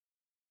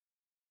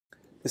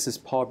This is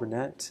Paul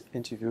Burnett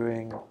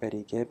interviewing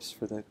Betty Gibbs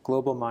for the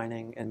Global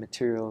Mining and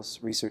Materials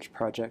Research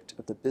Project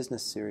of the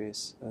Business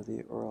Series of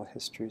the Oral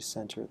History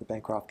Center at the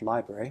Bancroft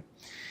Library.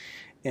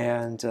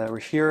 And we're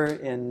here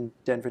in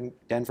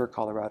Denver,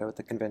 Colorado at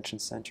the Convention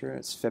Center.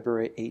 It's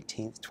February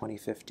 18th,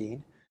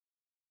 2015.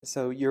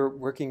 So you're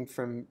working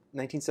from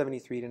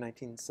 1973 to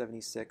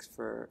 1976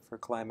 for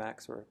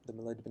Climax, or the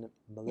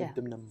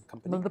molybdenum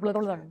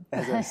company,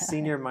 as a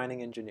senior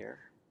mining engineer.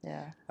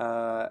 Yeah.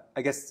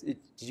 I guess, did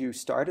you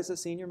start as a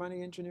senior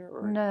mining engineer?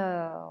 Or?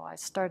 No, I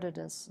started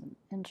as an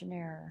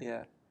engineer.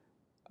 Yeah.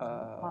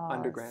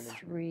 Underground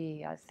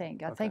engineer. I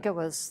think. I Okay. think it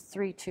was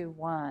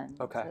 321.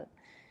 Okay.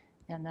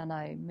 And then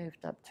I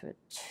moved up to a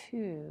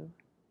 2.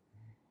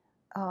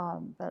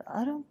 But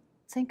I don't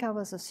think I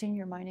was a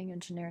senior mining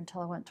engineer until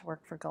I went to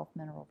work for Gulf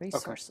Mineral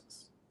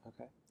Resources.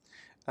 Okay.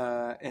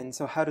 And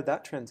so how did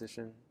that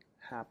transition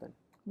happen?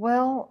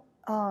 Well,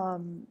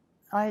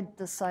 I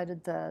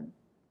decided that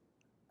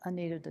I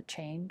needed a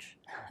change.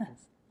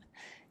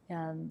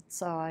 And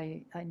so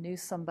I knew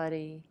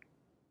somebody.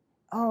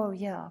 Oh,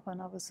 yeah,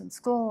 when I was in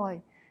school,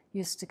 I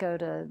used to go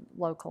to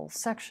local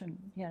section,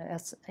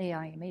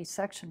 AIME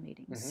section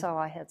meetings. Mm-hmm. So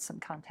I had some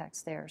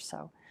contacts there.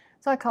 So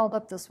I called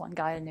up this one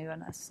guy I knew,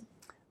 and I said,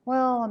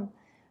 well, I'm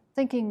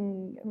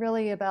thinking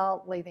really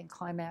about leaving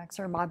Climax,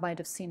 or I might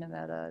have seen him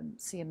at a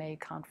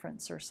CMA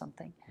conference or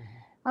something. Mm-hmm.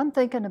 I'm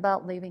thinking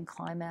about leaving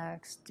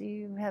Climax. Do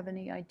you have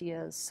any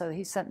ideas? So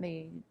he sent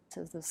me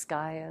to this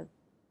guy at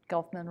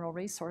Gulf Mineral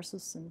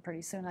Resources, and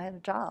pretty soon I had a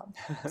job.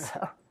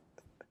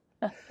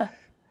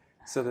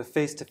 So the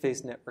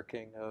face-to-face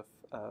networking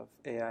of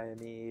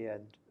AIME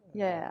and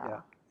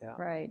yeah,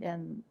 right,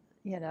 and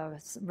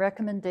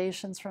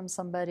recommendations from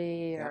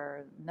somebody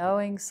or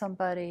knowing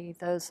somebody,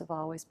 those have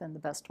always been the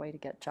best way to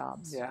get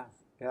jobs. Yeah.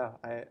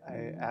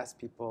 I ask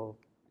people,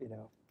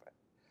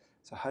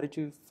 so how did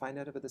you find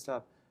out about this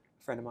job?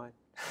 A friend of mine.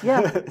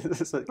 Yeah.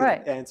 This is like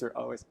right. an answer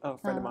always. Oh, a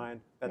friend of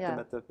mine. Met them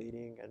at the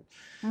meeting,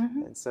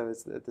 and so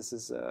this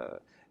is.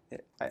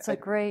 It's a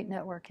great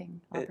networking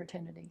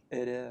opportunity.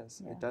 It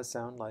is. Yeah. It does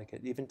sound like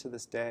it, even to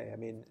this day. I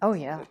mean,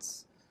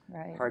 it's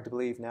right. hard to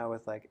believe now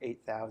with like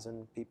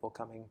 8,000 people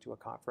coming to a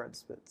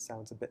conference. It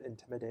sounds a bit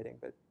intimidating,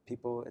 but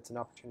it's an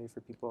opportunity for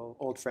people,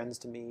 old friends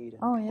to meet,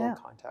 and old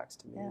contacts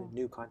to meet, and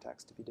new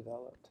contacts to be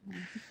developed.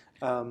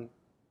 Mm-hmm.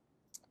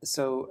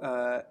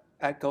 So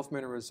at Gulf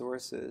Mineral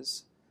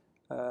Resources,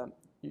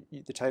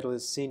 the title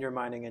is Senior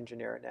Mining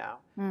Engineer now,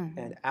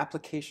 and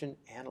Application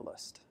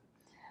Analyst.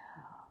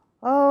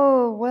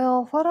 Oh,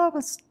 well, what I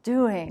was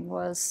doing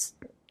was,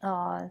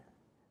 and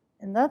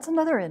that's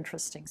another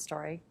interesting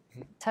story,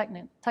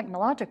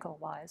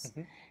 technological-wise,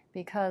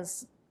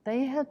 because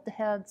they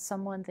had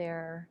someone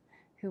there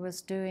who was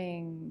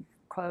doing,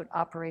 quote,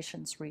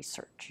 operations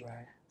research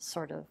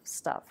sort of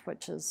stuff,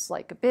 which is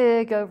like a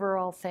big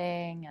overall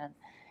thing.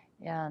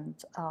 And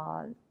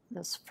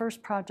this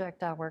first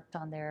project I worked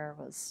on there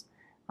was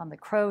on the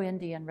Crow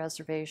Indian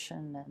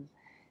Reservation,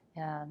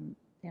 and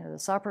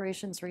this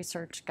operations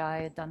research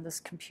guy had done this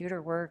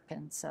computer work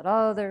and said,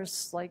 oh,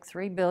 there's like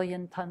 3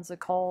 billion tons of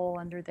coal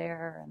under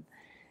there,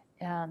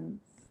 and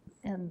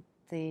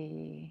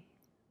the, I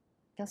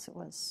guess it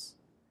was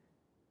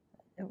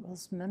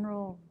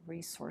Mineral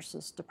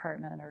Resources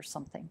Department or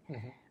something.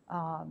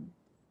 Mm-hmm.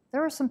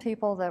 There were some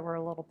people that were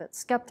a little bit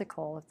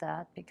skeptical of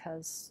that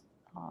because,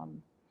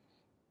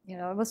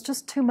 it was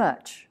just too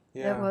much.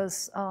 Yeah. It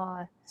was,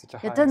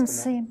 it didn't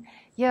seem,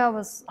 it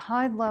was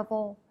high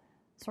level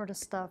sort of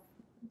stuff.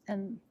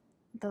 And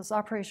those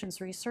operations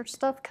research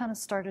stuff kind of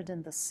started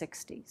in the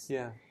 60s.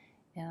 Yeah.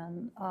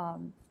 And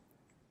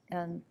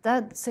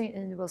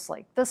it was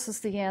like, this is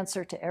the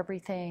answer to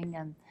everything.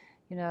 And,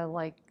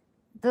 like,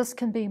 this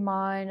can be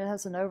mined. It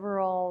has an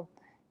overall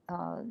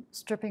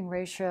stripping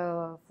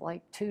ratio of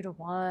like 2 to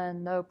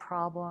 1, no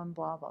problem,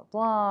 blah, blah,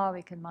 blah.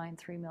 We can mine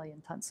 3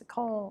 million tons of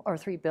coal, or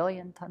 3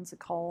 billion tons of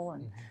coal,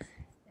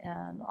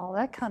 and all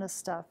that kind of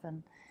stuff.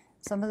 And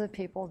some of the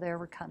people there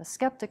were kind of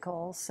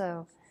skeptical.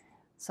 So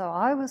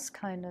I was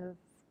kind of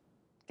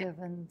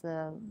given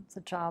the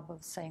job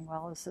of saying,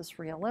 well, is this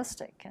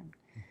realistic?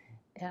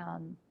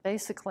 And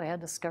basically I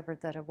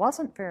discovered that it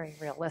wasn't very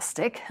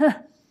realistic.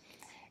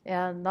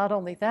 And not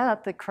only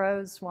that, the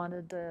Crows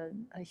wanted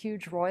a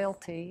huge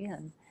royalty,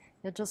 and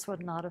it just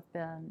would not have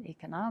been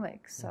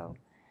economic. So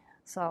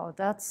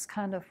that's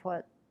kind of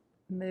what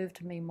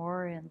moved me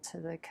more into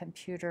the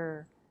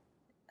computer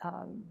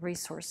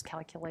resource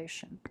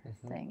calculation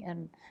thing.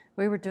 And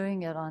we were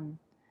doing it on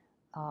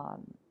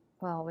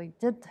well, we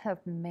did have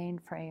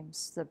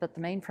mainframes, but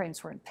the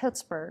mainframes were in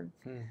Pittsburgh,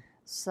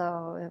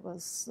 so it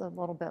was a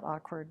little bit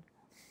awkward.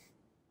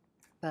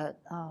 But,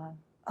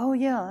 oh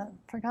yeah, I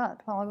forgot.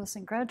 While I was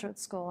in graduate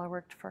school, I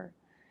worked for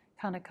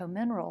Conoco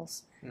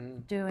Minerals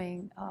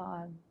doing,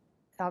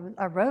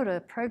 I wrote a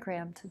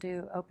program to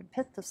do open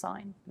pit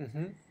design.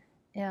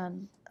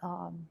 And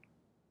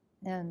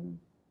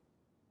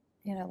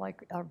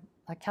like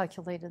I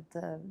calculated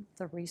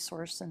the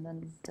resource and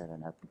then did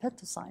an open pit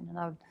design.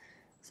 And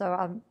so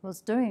I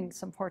was doing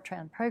some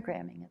Fortran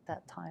programming at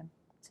that time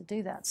to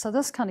do that. So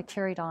this kind of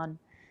carried on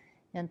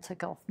into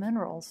Gulf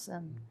Minerals,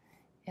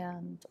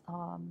 and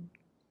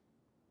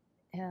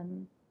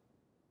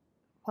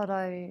what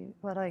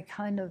I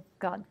kind of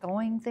got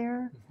going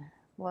there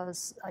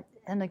was,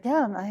 and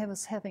again, I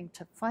was having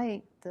to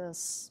fight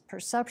this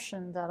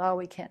perception that, oh,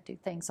 we can't do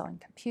things on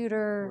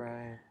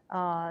computer.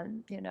 Right.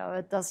 You know,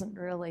 it doesn't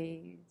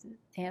really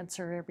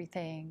answer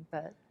everything.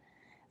 But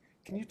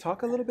can you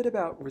talk a little bit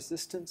about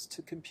resistance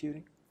to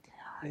computing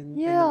in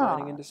the yeah,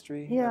 mining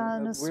industry? yeah.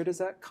 Where does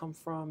that come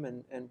from,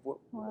 and what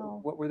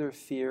were their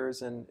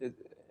fears, and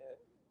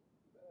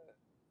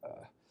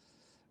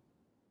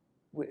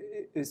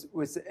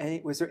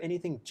was there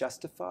anything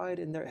justified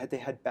in there? Had they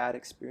had bad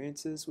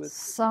experiences with?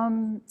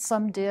 Some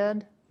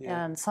did,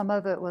 Yeah. and some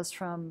of it was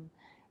from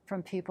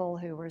people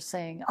who were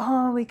saying,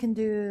 "Oh, we can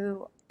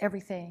do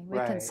everything. We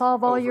can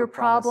solve all your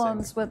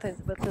problems with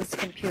this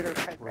computer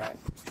program." Right.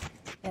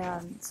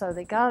 And so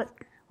they got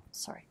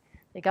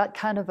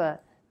kind of a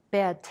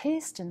bad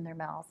taste in their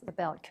mouth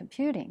about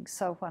computing.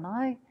 So when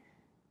I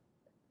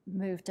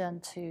moved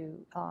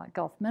into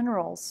Gulf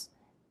Minerals,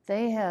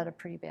 they had a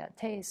pretty bad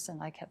taste,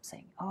 and I kept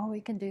saying, "Oh,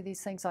 we can do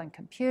these things on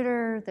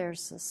computer.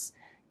 There's this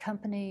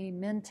company,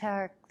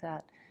 Mintech,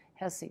 that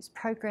has these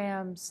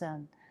programs,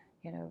 and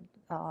you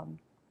know,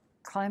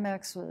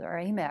 Climax or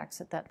AIME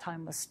at that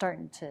time was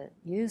starting to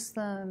use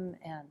them,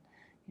 and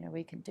you know,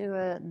 we can do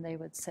it." And they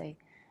would say,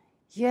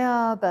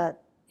 "Yeah,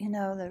 but you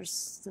know,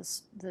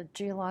 there's the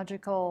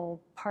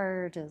geological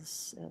part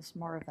is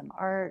more of an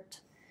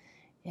art,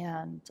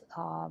 and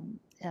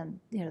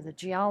you know, the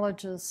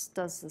geologist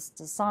does this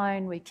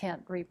design. We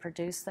can't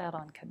reproduce that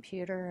on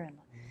computer."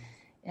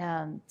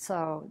 And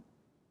so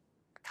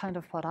kind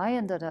of what I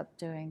ended up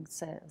doing,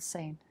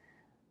 saying,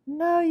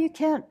 no, you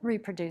can't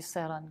reproduce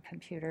that on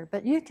computer,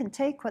 but you can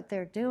take what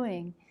they're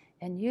doing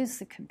and use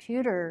the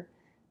computer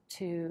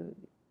to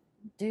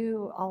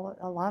do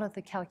a lot of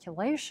the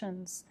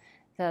calculations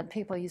that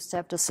people used to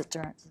have to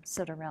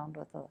sit around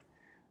with a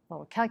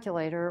little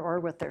calculator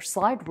or with their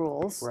slide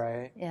rules,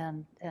 right,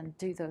 and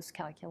do those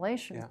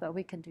calculations. Yeah. But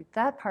we can do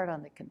that part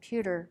on the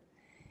computer,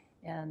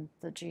 and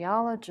the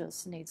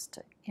geologist needs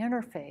to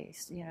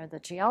interface. You know, the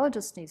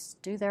geologist needs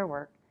to do their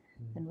work,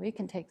 and we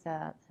can take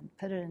that and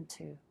put it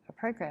into a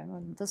program.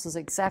 And this is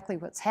exactly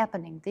what's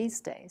happening these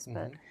days.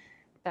 But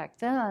back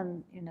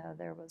then, you know,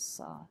 there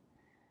was,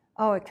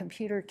 a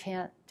computer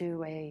can't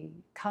do a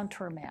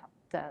contour map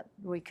that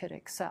we could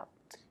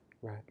accept.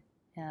 right,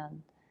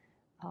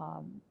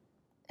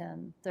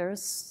 And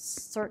there's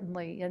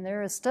certainly, and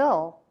there is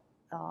still,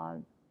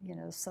 you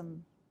know,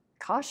 some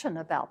caution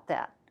about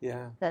that.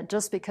 Yeah. That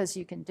just because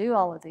you can do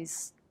all of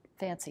these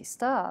fancy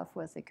stuff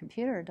with the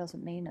computer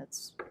doesn't mean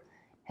it's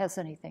has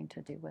anything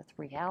to do with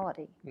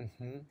reality.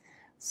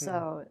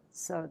 So,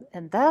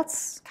 and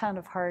that's kind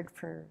of hard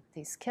for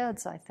these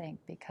kids, I think,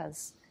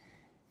 because,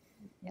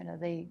 you know,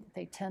 they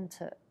tend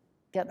to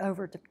get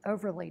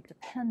overly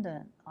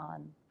dependent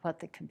on what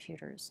the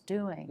computer is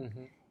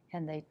doing,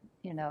 and they,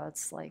 you know,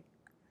 it's like,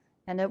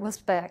 and it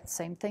was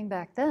same thing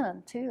back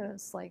then too.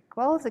 It's like,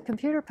 well, if the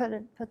computer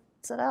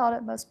puts it out,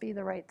 it must be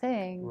the right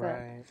thing.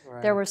 Right,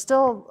 but there were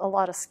still a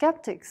lot of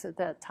skeptics at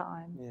that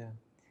time. Yeah.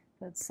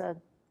 That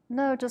said,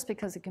 no, just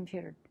because the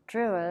computer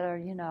drew it, or,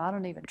 you know, I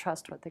don't even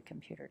trust what the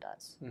computer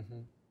does.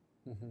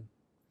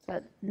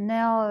 But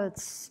now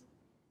it's,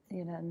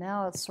 you know,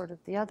 now it's sort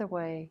of the other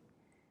way.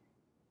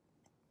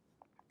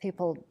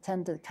 People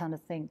tend to kind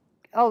of think,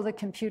 oh, the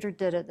computer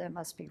did it, it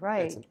must be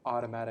right. It's an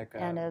automatic.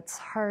 And it's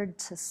hard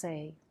to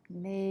say,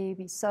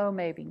 maybe so,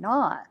 maybe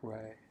not.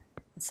 Right.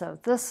 So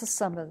this is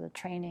some of the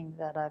training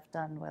that I've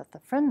done with a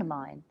friend of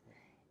mine,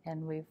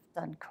 and we've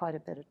done quite a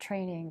bit of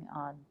training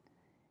on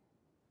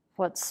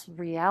what's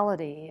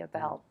reality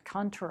about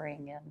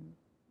contouring, and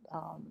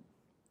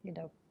you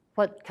know,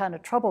 what kind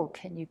of trouble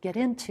can you get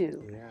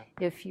into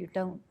if you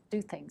don't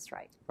do things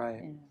right.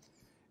 Right. You know?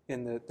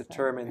 In the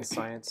term in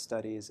science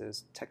studies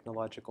is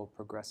technological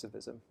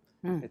progressivism.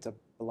 It's a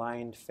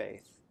blind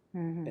faith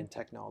in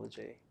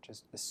technology,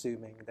 just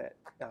assuming that,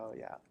 oh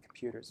yeah, the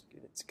computer's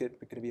it's going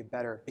to be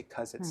better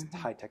because it's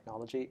high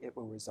technology. It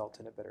will result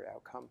in a better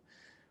outcome,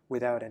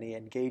 without any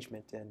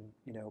engagement in,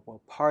 you know,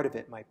 well, part of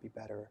it might be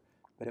better,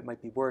 but it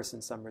might be worse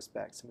in some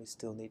respects, and we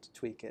still need to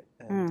tweak it,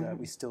 and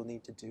we still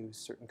need to do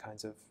certain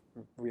kinds of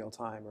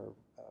real-time or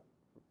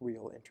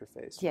real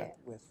interface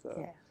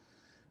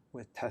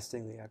with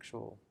testing the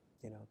actual,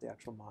 you know, the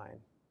actual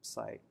mine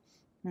site.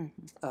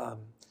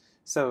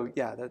 So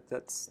yeah,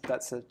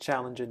 that's a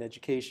challenge in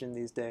education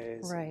these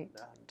days, right?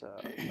 And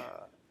you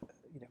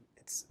know,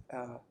 it's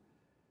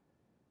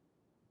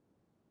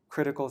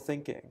critical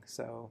thinking.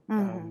 So.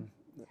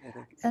 I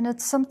think, and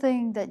it's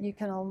something that you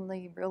can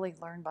only really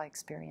learn by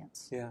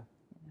experience. Yeah,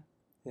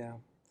 yeah.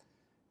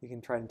 You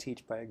can try and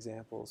teach by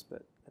examples,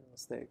 but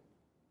unless they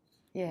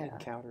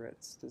encounter it,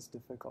 it's just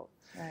difficult.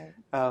 Right.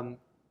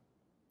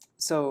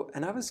 So,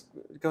 and I was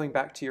going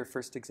back to your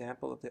first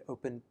example of the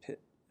open pit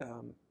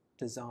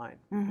design,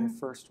 your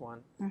first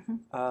one.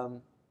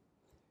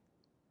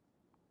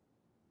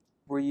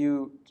 Were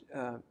you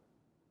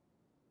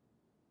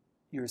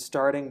you're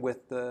starting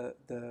with the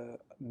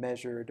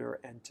measured or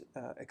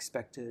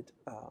expected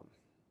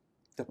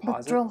deposit.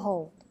 With drill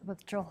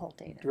hole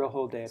data. Drill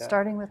hole data.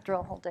 Starting with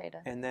drill hole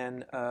data. And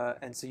then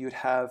and so you'd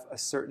have a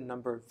certain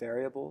number of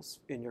variables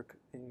in your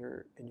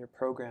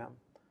program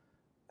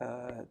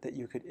that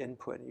you could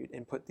input, and you'd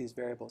input these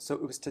variables. So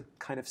it was to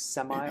kind of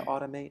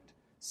semi-automate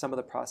some of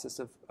the process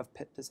of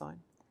pit design.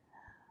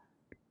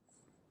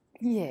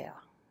 Yeah.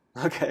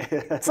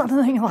 Okay.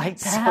 Something like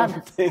that.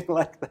 Something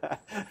like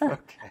that.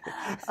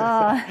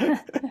 Okay.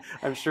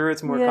 I'm sure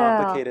it's more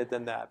complicated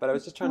than that, but I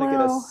was just trying to get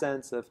a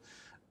sense of,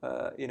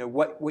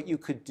 what you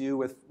could do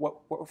with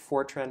what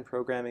Fortran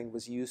programming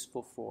was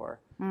useful for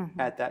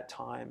at that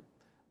time.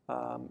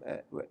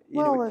 At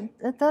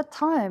that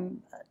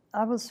time,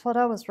 what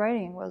I was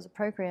writing was a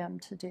program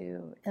to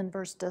do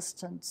inverse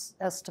distance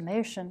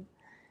estimation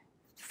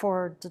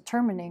for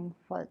determining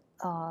what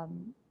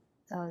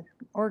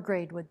ore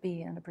grade would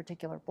be in a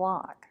particular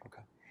block.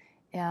 Okay.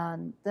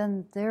 And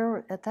then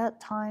at that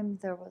time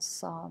there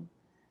was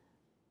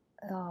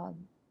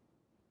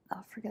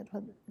I forget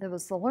what there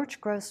was, the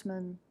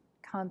Lurch-Grossman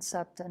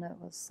concept, and it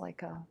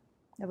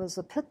was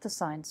a pit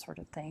design sort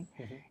of thing,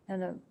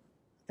 and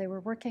they were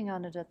working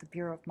on it at the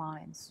Bureau of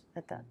Mines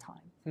at that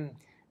time.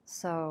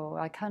 So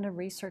I kind of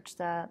researched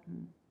that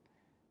and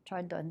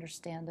tried to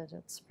understand it.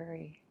 It's a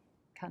very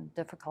kind of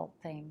difficult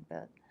thing,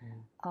 but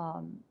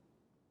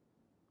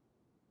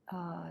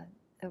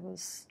it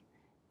was,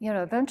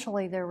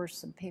 eventually there were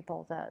some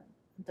people that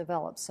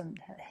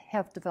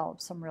have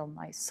developed some real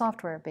nice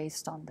software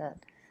based on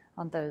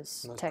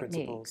those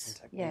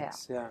techniques. Yeah,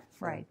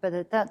 right. But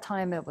at that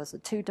time it was a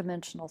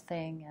two-dimensional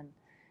thing, and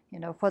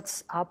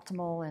what's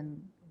optimal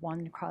in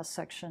one cross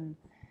section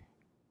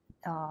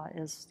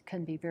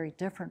can be very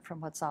different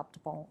from what's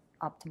optimal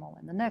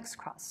in the next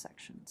cross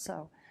section.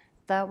 So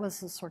that was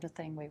the sort of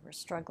thing we were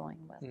struggling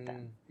with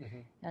then.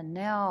 And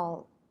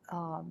now,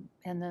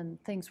 and then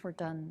things were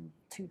done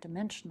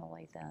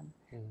two-dimensionally then.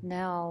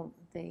 Now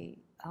the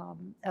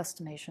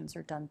estimations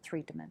are done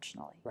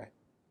three-dimensionally. Right.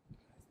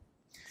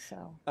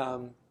 So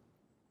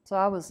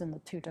I was in the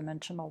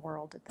two-dimensional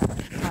world at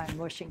that time,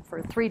 wishing for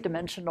a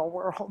three-dimensional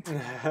world.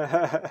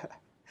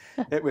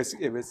 It was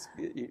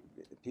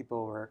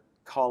people were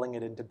calling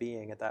it into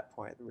being at that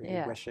point,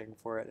 really wishing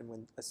for it,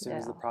 and as soon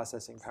as the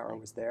processing power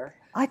was there,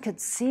 I could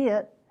see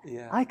it.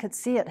 Yeah. I could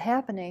see it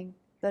happening,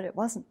 but it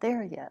wasn't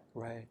there yet.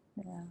 Right.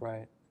 Yeah.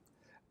 Right.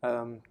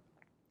 And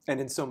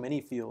in so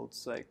many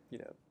fields, like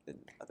in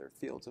other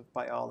fields of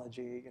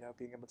biology,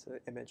 being able to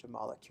image a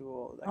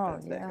molecule, that kind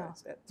of thing. Right.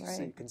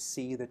 So you can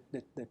see the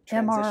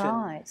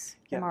transition.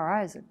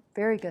 MRIs are a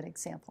very good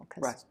example,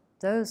 because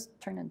those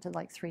turn into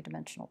like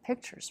three-dimensional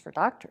pictures for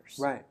doctors.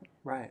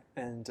 Right.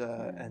 And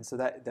so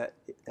that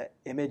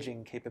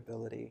imaging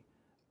capability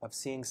of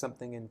seeing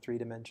something in 3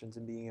 dimensions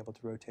and being able to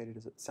rotate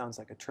it sounds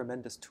like a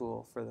tremendous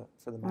tool for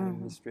the mining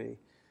industry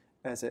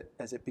as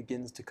it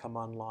begins to come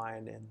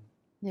online and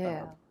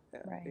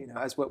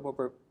as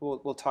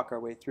we'll talk our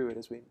way through it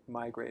as we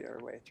migrate our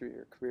way through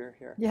your career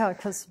here. Yeah,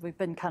 because we've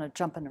been kind of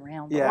jumping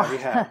around.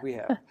 Yeah, we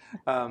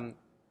have.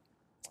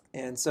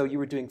 And so you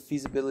were doing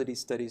feasibility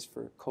studies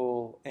for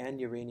coal and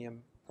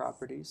uranium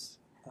properties.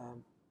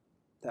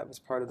 That was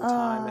part of the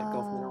time at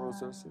Gulf Mineral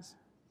Resources.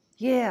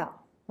 Yeah,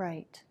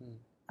 right.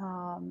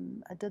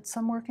 I did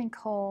some work in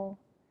coal.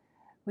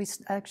 We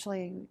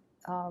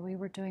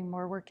were doing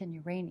more work in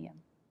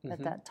uranium at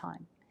that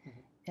time,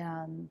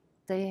 and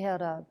they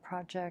had a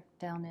project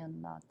down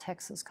in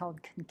Texas called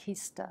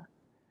Conquista,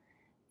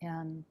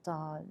 and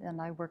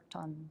I worked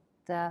on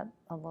that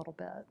a little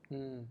bit.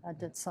 I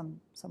did some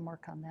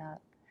work on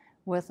that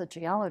with a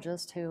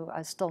geologist who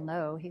I still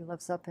know. He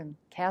lives up in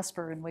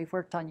Casper, and we've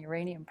worked on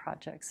uranium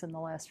projects in the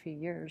last few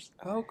years.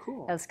 Oh,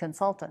 cool! As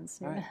consultants.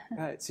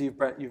 Right. So you've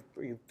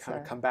kind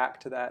of come back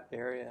to that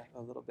area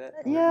a little bit.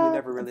 Yeah, you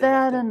never really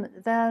that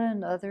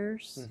and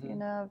others.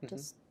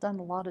 Just done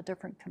a lot of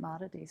different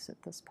commodities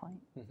at this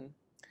point.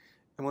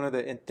 And one of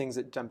the things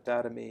that jumped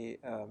out at me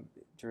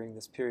during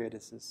this period,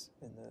 this is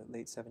in the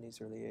late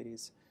 70s, early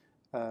 80s,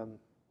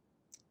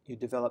 you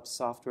developed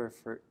software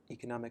for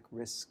economic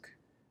risk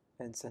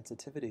and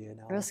sensitivity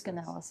analysis. Risk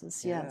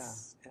analysis,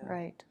 yes,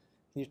 right.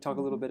 Can you talk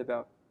a little bit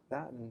about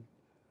that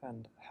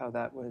and how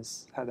that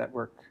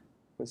work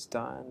was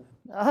done?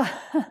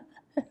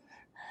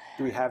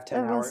 Do we have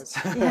 10 hours?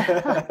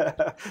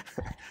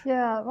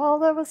 Yeah, well,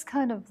 that was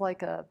kind of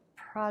like a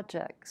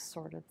project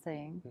sort of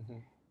thing,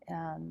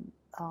 and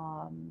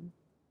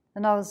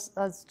I was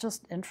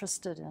just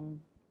interested in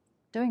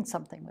doing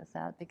something with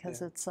that,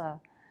 because it's a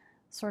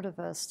sort of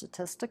a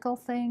statistical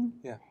thing,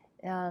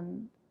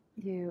 and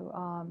you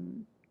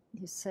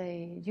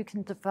say you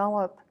can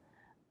develop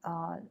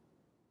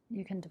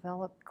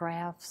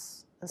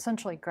graphs,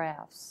 essentially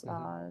graphs.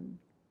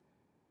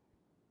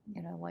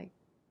 Like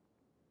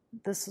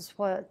this is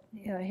what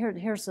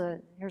here's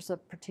a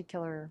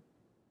particular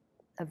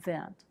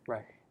event,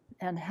 right?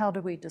 And how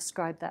do we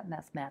describe that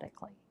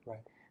mathematically?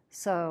 Right.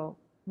 So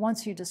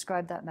once you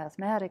describe that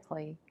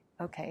mathematically,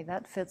 okay,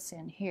 that fits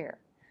in here.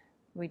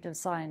 We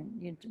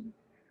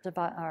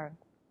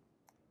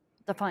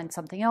define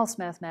something else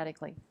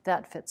mathematically,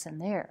 that fits in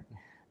there.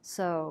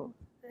 So,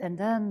 and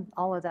then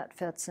all of that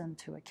fits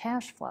into a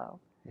cash flow.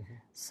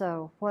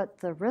 So what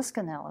the risk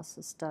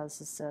analysis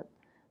does is that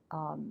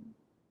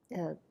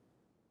it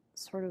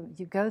sort of,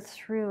 you go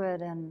through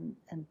it and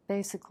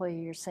basically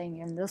you're saying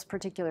in this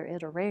particular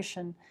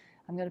iteration,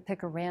 I'm going to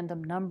pick a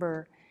random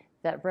number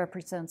that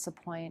represents a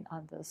point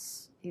on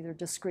this either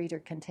discrete or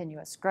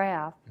continuous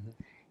graph,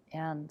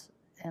 and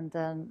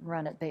then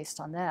run it based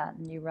on that.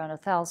 And you run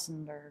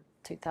 1,000 or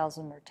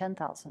 2,000 or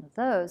 10,000 of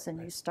those,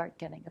 and you start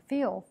getting a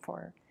feel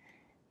for,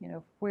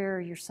 where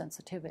your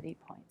sensitivity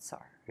points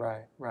are.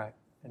 Right.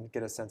 And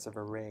get a sense of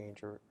a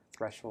range or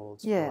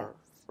thresholds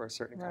for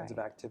certain kinds of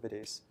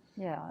activities.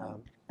 Yeah.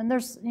 And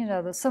there's,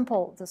 the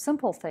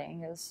simple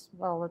thing is,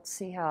 well, let's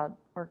see how it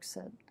works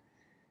at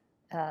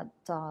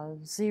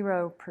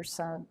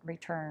 0%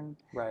 return,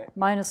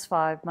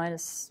 -5,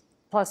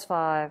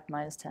 +5,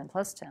 -10,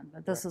 +10.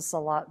 But this is a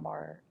lot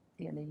more,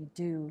 you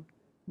do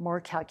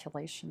more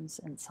calculations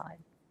inside.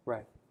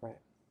 Right.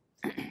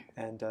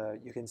 And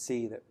you can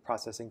see that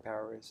processing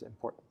power is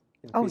important.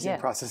 Increasing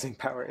processing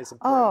power is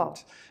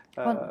important.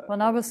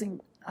 When I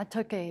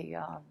took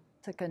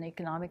an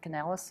economic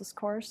analysis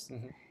course,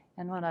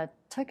 and when I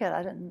took it,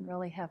 I didn't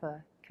really have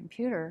a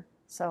computer,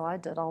 so I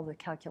did all the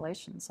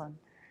calculations on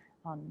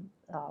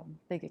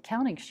big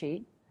accounting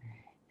sheet,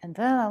 and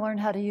then I learned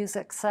how to use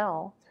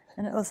Excel,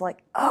 and it was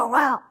like, oh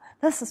wow,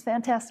 this is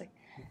fantastic.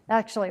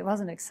 Actually, it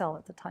wasn't Excel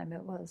at the time;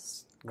 it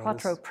was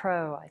Quattro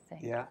Pro, I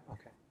think. Yeah.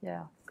 Okay.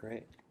 Yeah.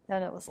 Great.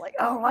 And it was like,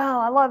 oh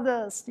wow, I love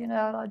this.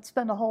 I'd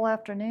spend a whole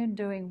afternoon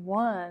doing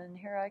one, and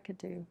here I could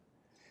do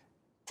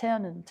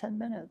 10 in 10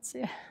 minutes.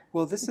 Yeah.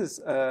 Well, this is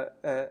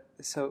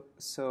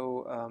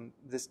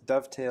this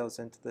dovetails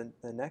into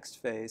the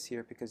next phase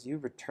here, because you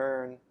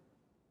return,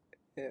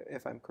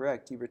 if I'm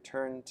correct, you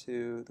returned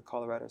to the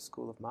Colorado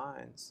School of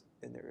Mines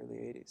in the early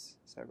 80s.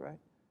 Is that right?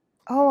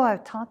 Oh, I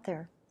taught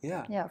there.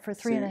 Yeah. Yeah, for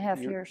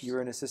 3.5 years. You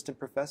were an assistant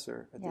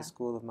professor at the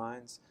School of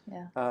Mines.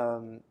 Yeah.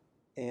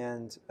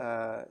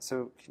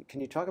 So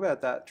can you talk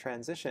about that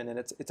transition? And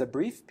it's a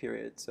brief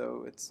period,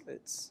 so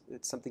it's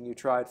something you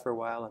tried for a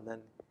while and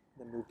then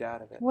moved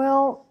out of it.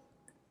 Well,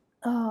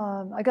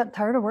 I got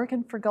tired of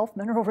working for Gulf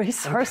Mineral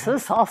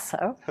Resources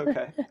also.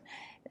 Okay.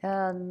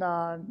 And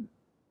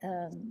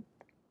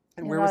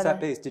where was that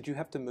based? Did you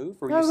have to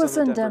move? Or were I you was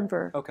still in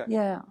Denver. Okay.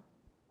 Yeah.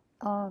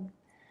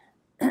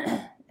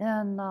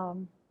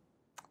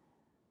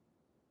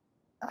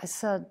 I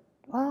said,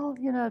 well,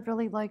 I'd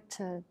really like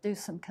to do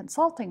some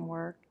consulting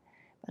work,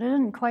 but I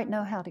didn't quite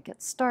know how to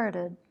get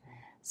started.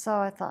 So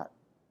I thought,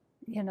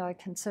 I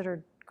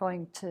considered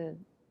going to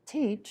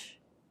teach,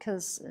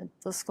 because at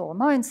the School of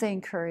Mines, they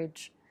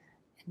encourage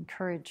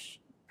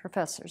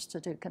professors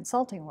to do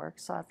consulting work.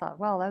 So I thought,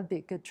 well, that would be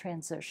a good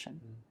transition.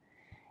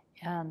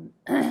 And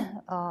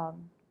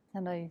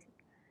I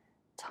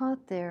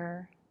taught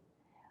there,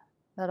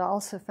 but I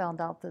also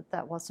found out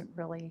that wasn't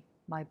really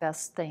my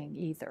best thing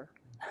either.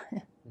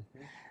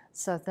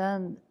 So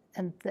then,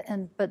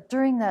 but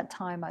during that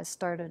time, I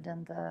started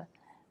in the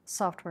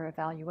software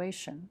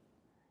evaluation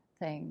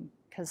thing,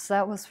 because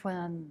that was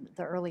when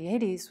the early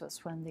 80s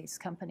was when these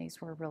companies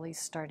were really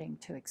starting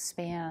to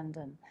expand,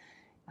 and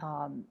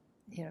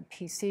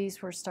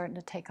PCs were starting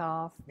to take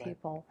off. Right.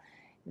 People,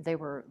 they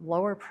were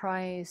lower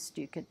priced.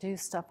 You could do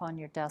stuff on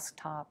your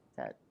desktop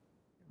that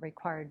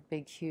required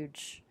big,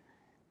 huge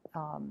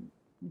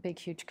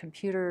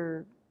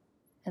computer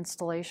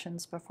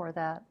installations before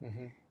that.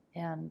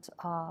 And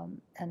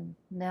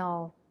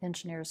now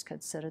engineers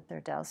could sit at their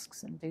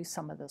desks and do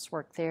some of this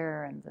work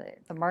there, and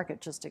the market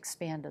just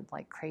expanded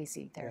like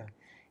crazy there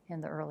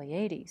in the early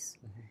 80s.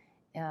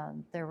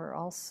 And there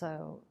was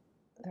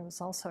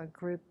also a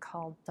group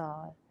called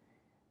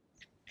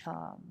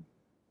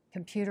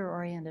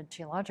Computer-Oriented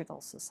Geological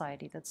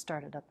Society that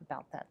started up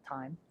about that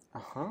time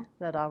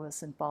that I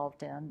was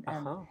involved in,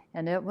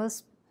 and it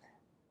was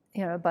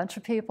a bunch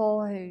of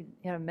people who,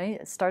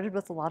 started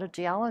with a lot of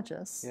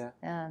geologists,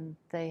 and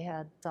they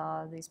had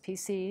these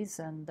PCs,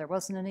 and there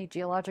wasn't any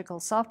geological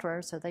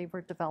software, so they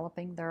were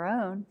developing their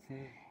own,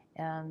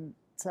 and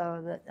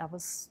so that I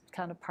was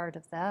kind of part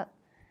of that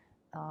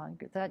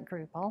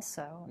group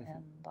also,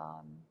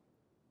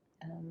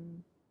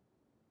 and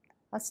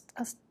I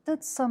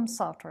did some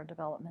software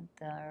development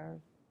there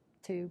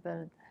too,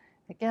 but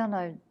again,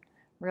 I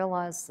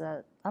realized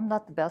that I'm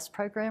not the best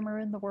programmer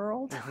in the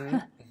world.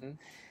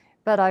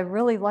 But I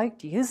really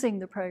liked using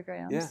the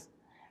programs. Yeah.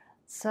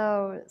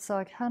 So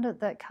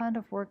that kind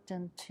of worked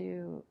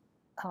into,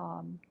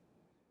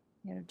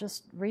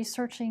 just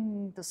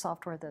researching the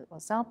software that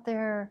was out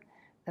there,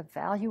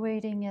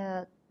 evaluating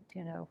it.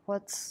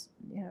 What's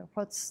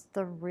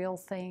the real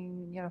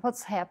thing?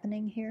 What's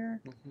happening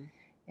here,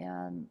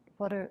 and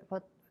what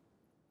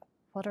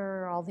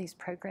are all these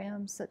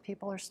programs that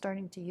people are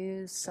starting to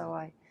use? So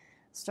I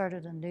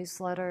started a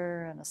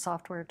newsletter and a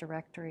software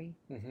directory,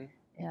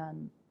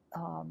 and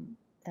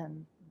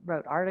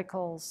wrote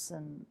articles,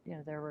 and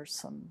there were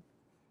some,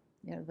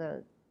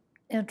 the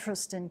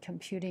interest in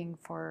computing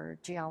for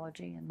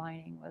geology and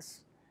mining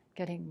was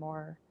getting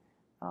more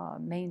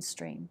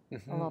mainstream,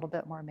 Mm-hmm. a little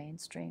bit more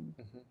mainstream.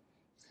 Mm-hmm.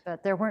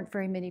 But there weren't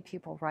very many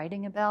people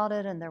writing about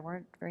it, and there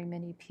weren't very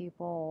many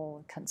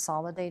people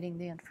consolidating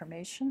the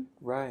information.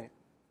 Right.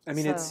 I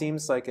mean, So, it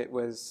seems like it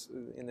was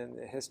in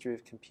the history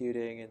of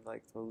computing in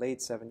like the late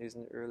 70s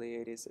and early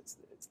 80s. It's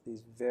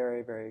these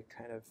very, very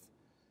kind of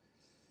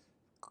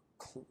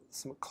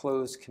some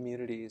closed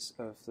communities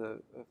of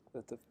the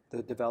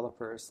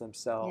developers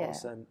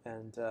themselves, yeah,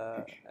 and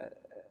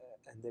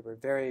they were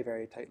very,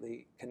 very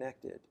tightly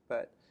connected.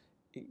 But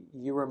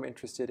you were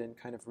interested in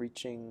kind of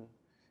reaching.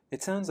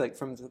 It sounds like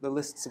from the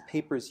lists of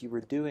papers you were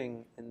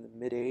doing in the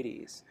mid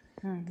 80s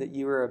that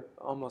you were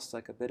almost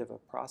like a bit of a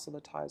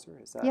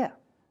proselytizer. Is that? yeah,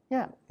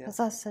 yeah. Because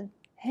I said,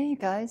 hey, you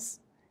guys,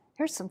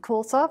 here's some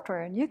cool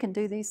software, and you can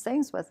do these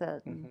things with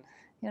it. And,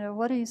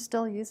 what are you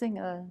still using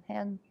a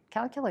hand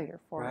calculator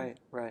for?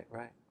 Right.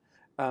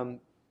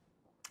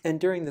 And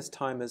during this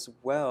time as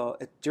well,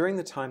 during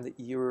the time that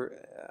you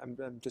were,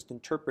 I'm just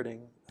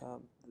interpreting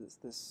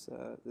this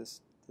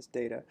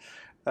data.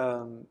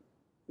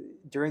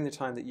 During the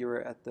time that you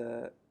were at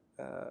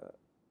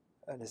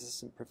an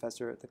assistant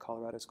professor at the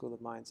Colorado School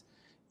of Mines,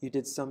 you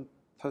did some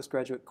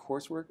postgraduate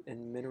coursework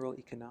in mineral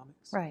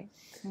economics. Right.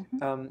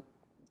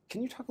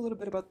 Can you talk a little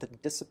bit about the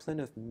discipline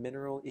of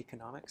mineral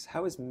economics?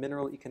 How is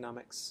mineral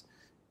economics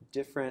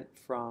different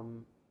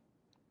from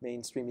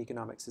mainstream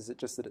economics? Is it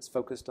just that it's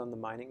focused on the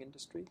mining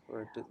industry,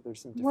 or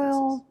there's some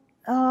differences?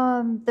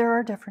 Well, there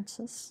are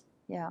differences,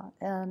 yeah,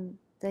 and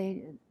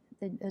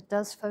it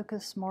does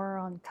focus more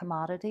on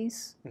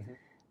commodities.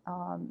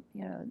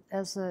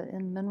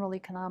 In mineral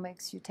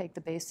economics, you take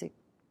the basic,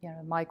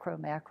 micro,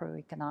 macro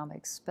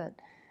economics, but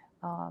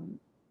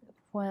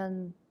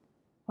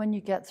when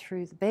you get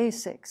through the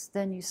basics,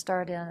 then you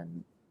start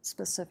in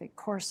specific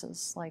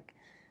courses. Like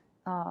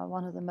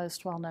one of the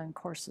most well-known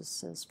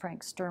courses is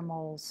Frank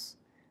Sturmol's.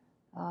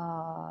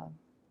 I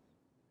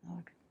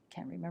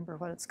can't remember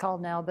what it's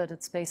called now, but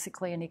it's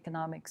basically an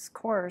economics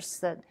course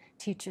that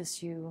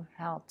teaches you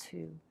how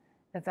to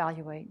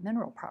evaluate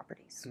mineral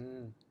properties.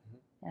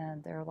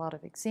 And there are a lot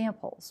of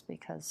examples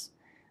because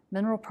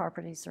mineral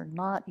properties are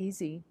not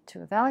easy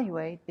to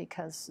evaluate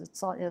because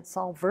it's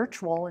all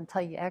virtual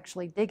until you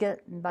actually dig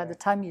it, and by the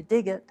time you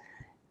dig it,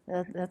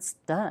 that's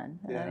done.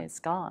 Yeah. It's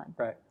gone.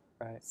 Right.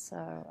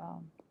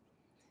 So,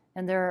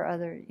 and there are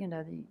other,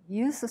 they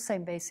use the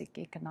same basic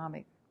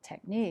economic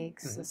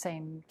techniques, the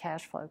same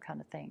cash flow kind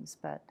of things,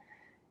 but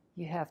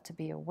you have to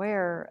be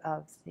aware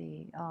of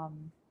the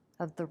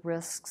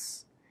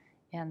risks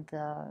and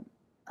the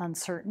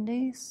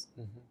uncertainties.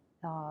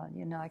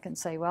 I can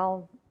say,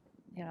 well,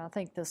 I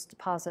think this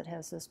deposit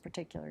has this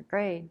particular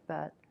grade,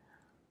 but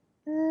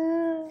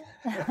and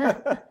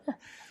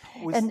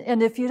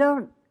if you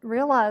don't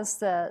realize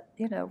that,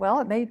 well,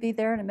 it may be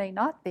there and it may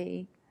not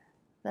be,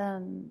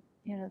 then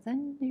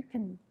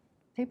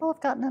people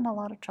have gotten in a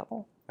lot of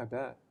trouble. I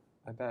bet.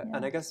 Yeah.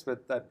 And I guess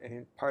with that,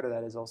 part of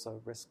that is also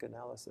risk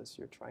analysis.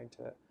 You're trying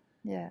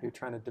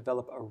to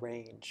develop a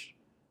range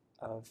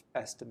of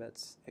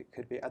estimates. It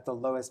could be at the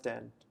lowest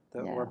end, the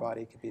ore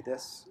body could be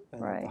this,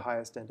 and at the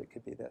highest end, it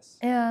could be this.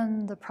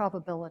 And the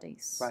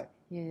probabilities. Right.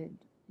 You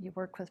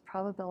work with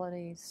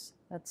probabilities.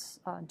 That's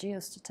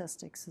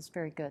geostatistics is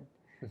very good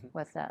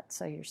with that.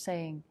 So you're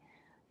saying,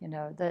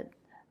 that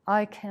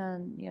I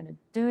can,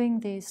 doing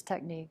these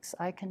techniques,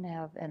 I can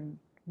have, and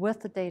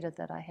with the data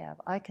that I have,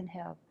 I can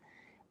have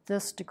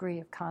this degree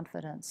of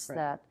confidence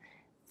that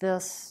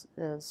this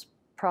is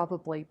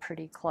probably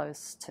pretty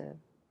close to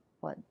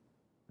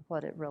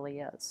what it really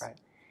is. Right.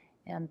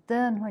 And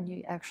then when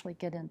you actually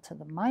get into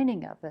the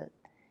mining of it,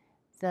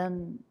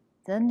 then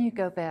you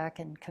go back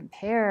and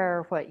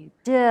compare what you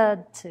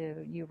did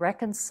to, you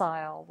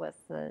reconcile with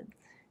the,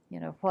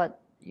 what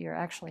you're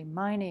actually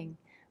mining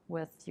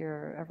with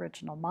your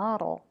original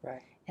model.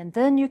 Right. And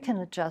then you can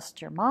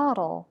adjust your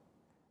model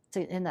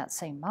in that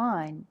same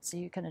mine, so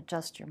you can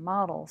adjust your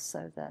model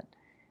so that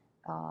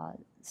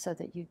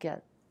you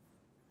get,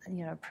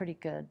 pretty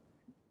good,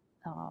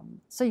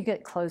 so you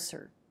get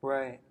closer.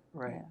 Right.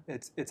 Yeah.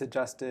 It's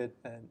adjusted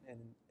in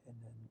an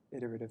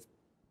iterative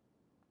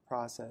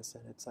process,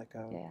 and it's like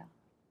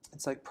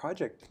it's like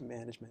project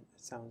management.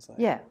 It sounds like.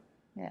 Yeah.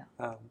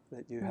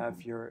 That you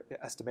have your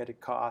estimated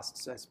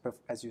costs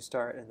as you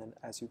start, and then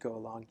as you go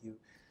along, you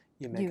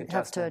make adjustments. You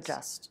have to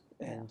adjust.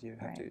 And you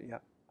have to,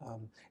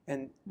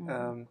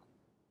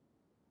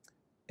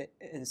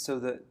 and so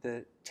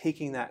the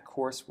taking that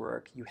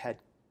coursework, you had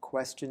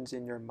questions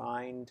in your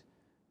mind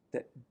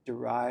that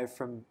derive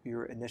from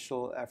your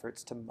initial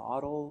efforts to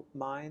model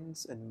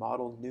mines and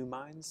model new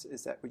mines.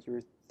 Is that what you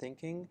were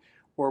thinking?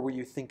 Or were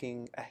you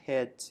thinking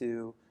ahead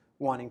to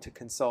wanting to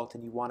consult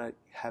and you want to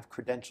have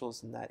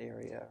credentials in that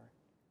area?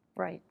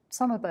 Right.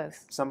 Some of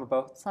both. Some of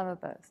both? Some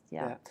of both,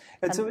 yeah.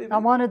 And so I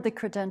wanted the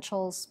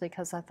credentials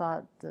because I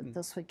thought that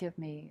this would give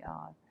me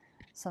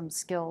some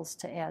skills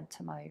to add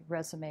to my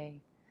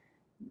resume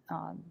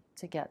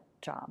to get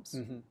jobs.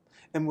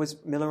 And was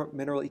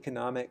mineral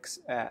economics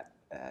at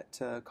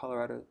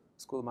Colorado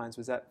School of Mines,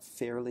 was that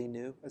fairly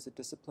new as a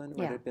discipline,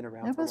 or had it been around for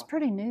a while? It was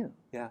pretty new.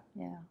 Yeah.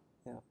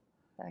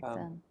 Back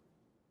then.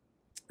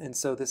 And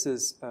so this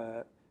is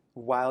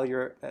while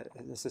you're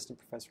an assistant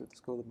professor at the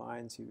School of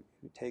Mines, you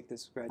take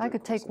this graduate I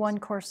could take courses. one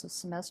course a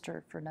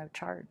semester for no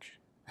charge.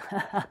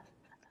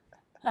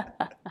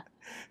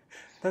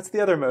 That's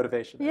the other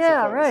motivation.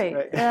 Yeah, suppose,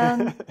 right.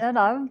 And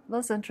I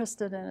was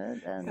interested in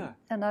it,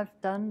 and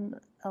I've done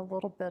a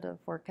little bit of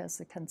work as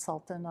a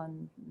consultant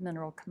on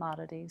mineral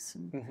commodities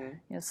and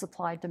Mm-hmm.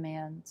 supply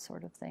demand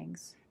sort of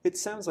things. It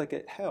sounds like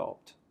it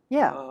helped.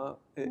 Yeah.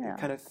 It Yeah.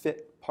 kind of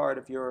fit part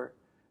of your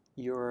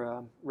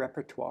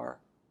repertoire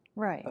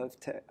Right.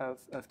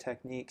 of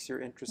techniques.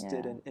 You're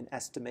interested Yeah. in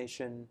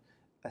estimation,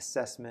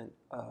 assessment,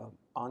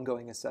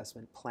 ongoing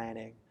assessment,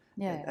 planning.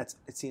 Yeah. And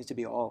it seems to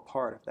be all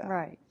part of that.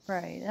 Right.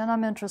 And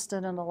I'm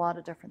interested in a lot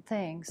of different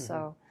things,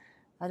 so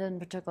I didn't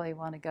particularly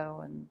want to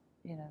go and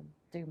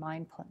do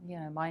mine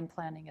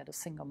planning at a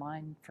single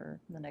mine for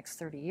the next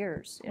 30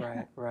 years.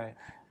 Right.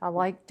 I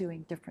like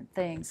doing different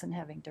things and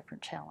having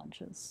different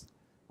challenges.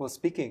 Well,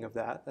 speaking of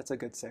that, that's a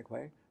good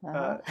segue.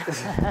 Uh-huh.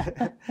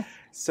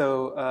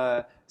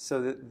 So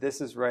this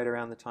is right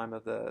around the time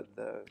of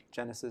the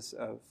genesis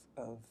of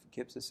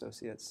Gibbs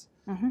Associates.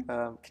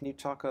 Mm-hmm. Can you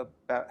talk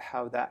about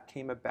how that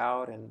came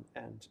about? And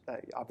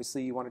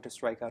obviously you wanted to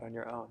strike out on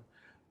your own,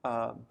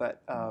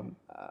 but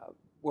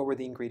what were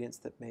the ingredients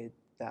that made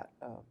that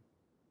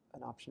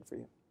an option for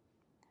you?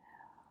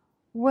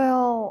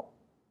 Well,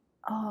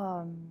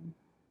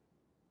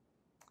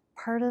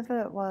 part of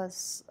it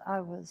was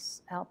I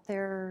was out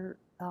there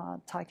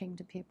talking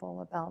to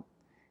people about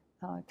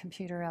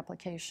computer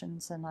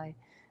applications, and I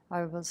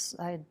was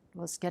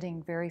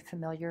getting very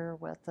familiar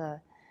with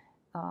the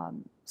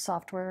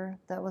software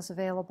that was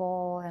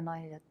available, and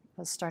I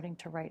was starting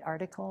to write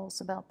articles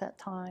about that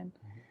time.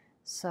 Mm-hmm.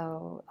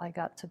 So I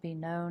got to be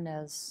known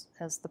as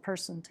the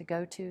person to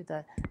go to.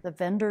 The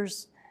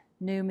vendors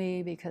knew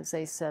me because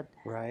they said,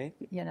 right,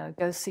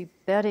 go see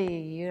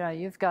Betty.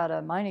 You've got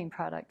a mining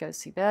product. Go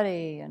see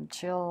Betty, and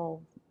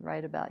she'll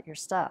write about your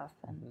stuff.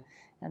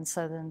 And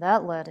so then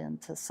that led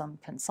into some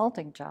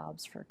consulting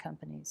jobs for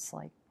companies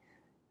like,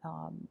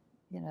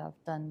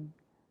 I've done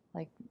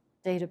like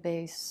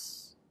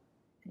database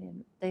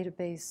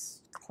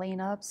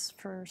cleanups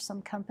for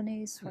some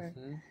companies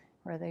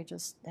where they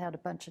just had a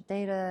bunch of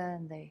data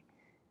and they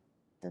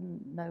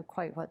didn't know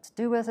quite what to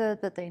do with it,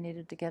 but they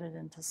needed to get it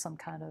into some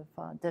kind of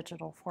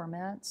digital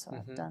format. So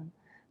I've done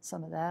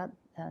some of that,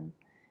 and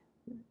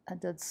I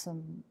did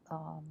some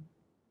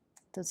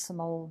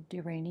old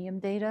uranium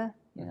data.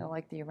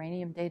 Like the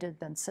uranium data had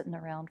been sitting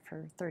around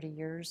for 30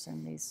 years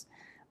in these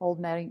old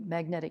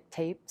magnetic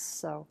tapes.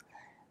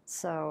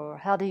 So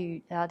how do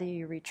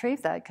you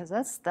retrieve that? Because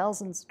that's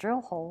thousands of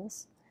drill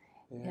holes,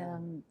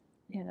 and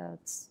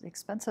it's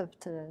expensive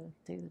to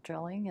do the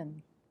drilling.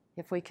 And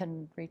if we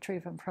can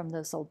retrieve them from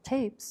those old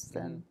tapes,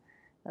 then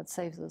that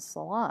saves us a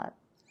lot.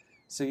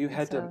 So you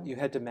had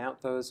to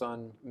mount those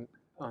on an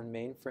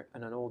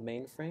old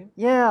mainframe?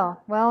 Yeah.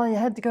 Well, you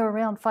had to go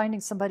around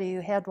finding somebody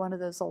who had one of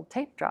those old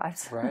tape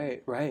drives.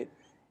 Right.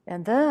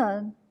 And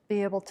then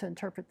be able to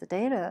interpret the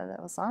data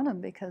that was on them,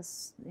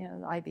 because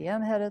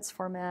IBM had its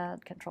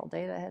format, Control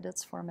Data had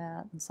its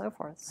format, and so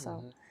forth.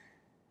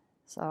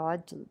 So I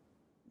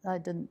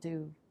didn't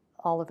do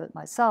all of it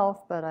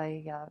myself, but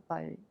I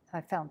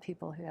found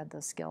people who had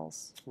the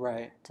skills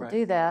to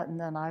do that, and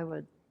then I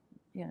would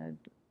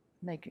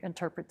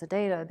interpret the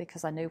data,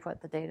 because I knew what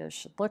the data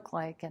should look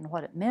like and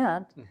what it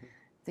meant.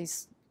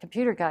 These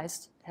computer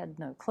guys had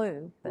no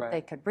clue, but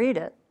they could read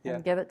it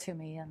and give it to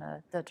me in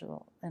a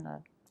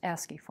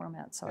ASCII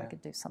format, so I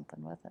could do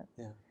something with it.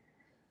 Yeah.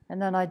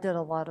 And then I did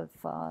a lot of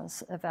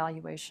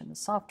evaluation of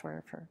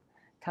software for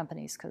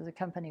companies, because the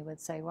company would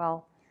say,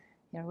 well,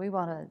 we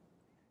want to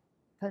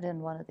put in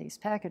one of these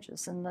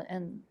packages,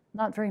 and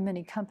not very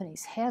many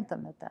companies had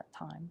them at that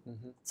time.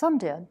 Some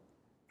did,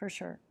 for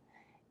sure.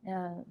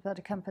 But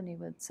a company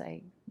would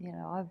say,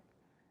 I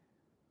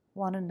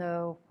want to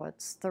know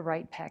what's the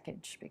right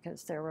package,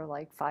 because there were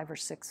like 5 or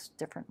 6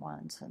 different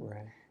ones. And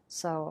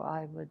so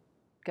I would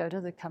go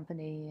to the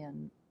company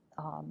and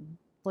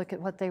look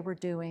at what they were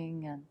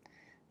doing and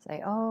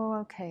say, oh,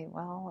 okay,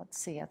 well, let's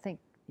see. I think,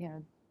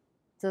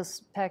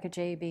 this package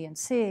A, B, and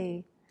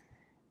C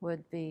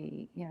would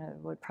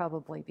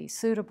probably be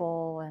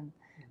suitable. And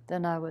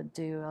then I would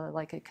do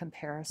like a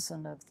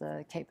comparison of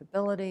the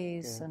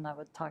capabilities, and I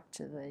would talk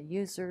to the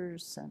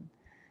users, and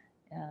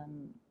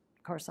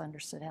of course I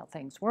understood how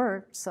things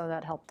worked, so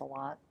that helped a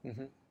lot.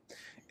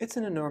 It's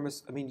an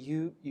enormous,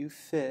 you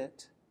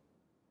fit,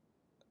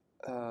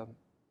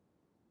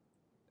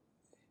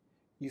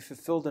 you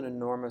fulfilled an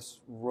enormous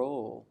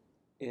role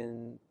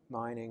in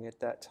mining at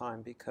that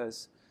time,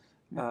 because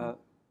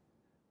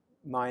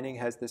mining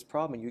has this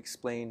problem. You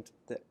explained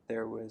that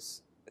there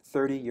was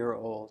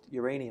 30-year-old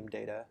uranium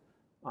data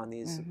on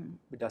these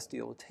dusty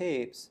old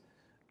tapes,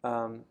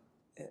 and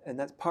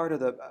that's part of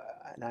the,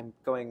 and I'm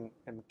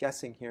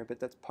guessing here, but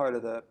that's part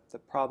of the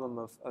problem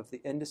of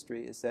the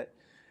industry, is that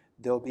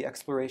there'll be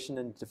exploration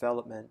and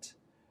development.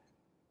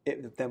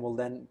 It will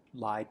then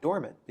lie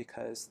dormant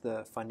because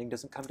the funding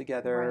doesn't come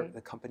together,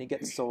 the company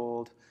gets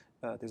sold,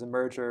 there's a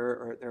merger,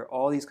 or there are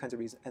all these kinds of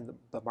reasons, and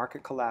the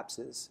market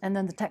collapses. And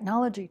then the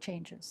technology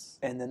changes.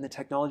 And then the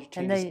technology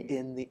changes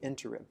in the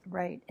interim.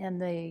 Right,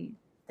 and they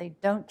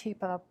don't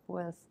keep up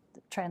with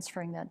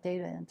transferring that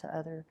data into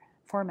other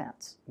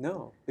formats.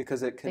 No,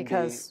 because it can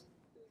because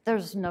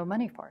there's no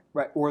money for it.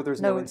 Right, or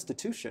there's no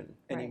institution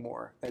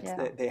anymore.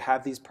 Right. They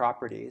have these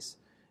properties,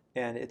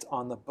 and it's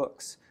on the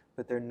books,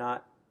 but they're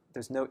not.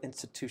 There's no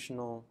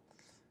institutional.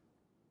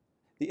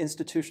 The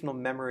institutional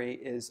memory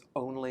is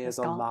only as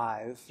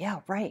alive. Yeah,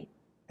 right.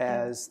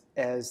 As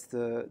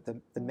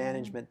the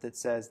management that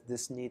says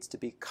this needs to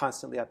be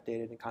constantly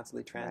updated and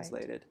constantly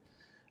translated.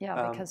 Right.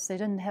 Yeah, because they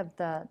didn't have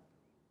that.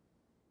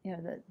 You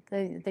know,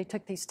 they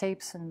took these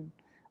tapes and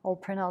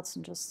old printouts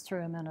and just threw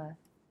them in a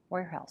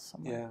warehouse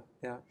somewhere.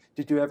 Yeah.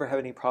 Did you ever have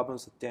any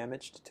problems with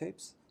damaged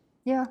tapes?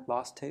 Yeah.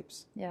 Lost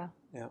tapes? Yeah.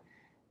 Yeah.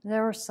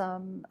 There were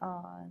some.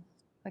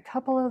 A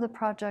couple of the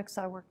projects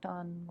I worked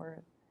on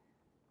were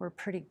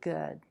pretty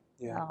good.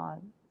 Yeah.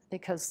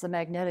 Because the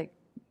magnetic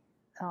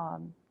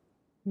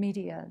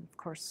media, of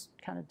course,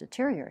 kind of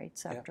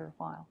deteriorates after a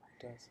while.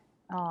 It does.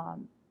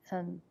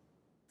 And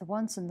the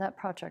ones in that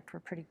project were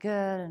pretty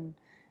good, and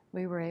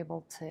we were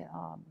able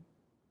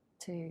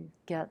to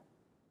get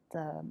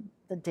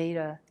the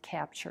data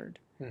captured.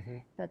 Mm-hmm.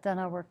 But then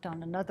I worked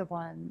on another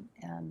one,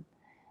 and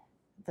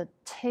the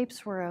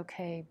tapes were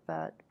okay,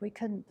 but we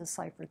couldn't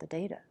decipher the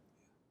data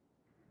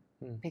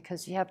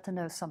because you have to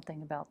know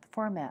something about the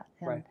format.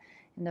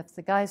 And if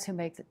the guys who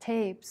make the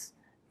tapes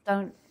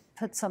don't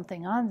put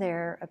something on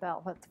there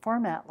about what the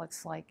format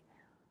looks like,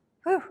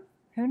 who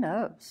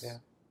knows? Yeah.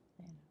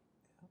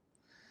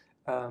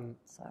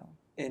 So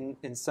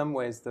in some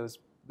ways, those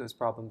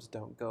problems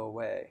don't go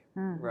away,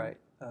 right?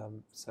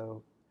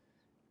 So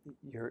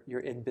you're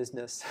in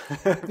business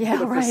for the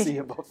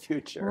foreseeable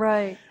future,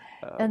 right?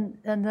 And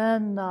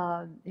then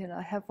I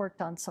have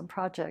worked on some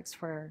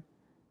projects where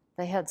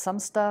they had some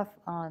stuff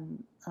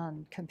on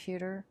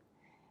computer,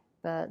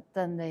 but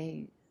then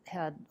they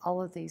had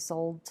all of these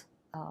old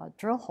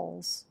drill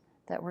holes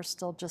that were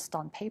still just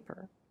on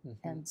paper,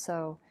 and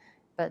so.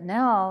 But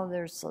now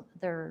there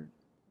are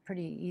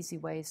pretty easy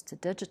ways to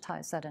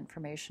digitize that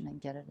information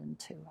and get it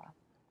into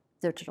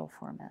digital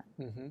format.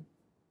 Mm-hmm.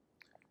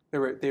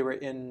 Were they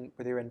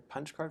in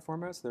punch card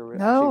formats? They were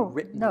actually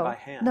written by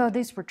hand. No,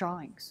 these were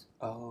drawings.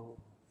 Oh,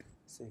 I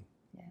see.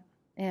 Yeah,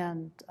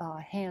 and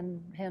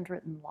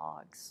handwritten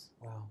logs.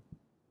 Wow.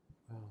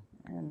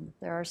 And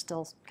there are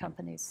still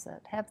companies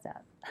that have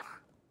that.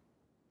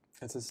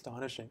 That's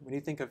astonishing. When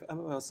you think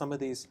of some of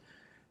these.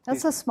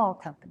 That's a small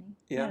company.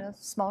 Yeah.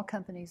 Small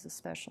companies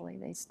especially,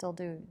 they still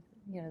do.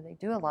 They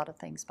do a lot of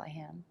things by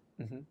hand.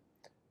 Mm-hmm.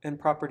 And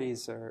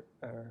properties are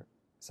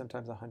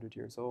sometimes 100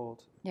 years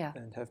old,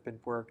 and have been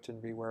worked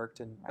and reworked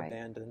and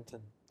abandoned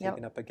and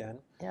taken up again.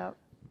 Yep.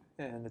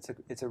 And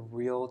it's a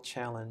real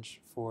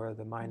challenge for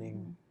the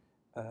mining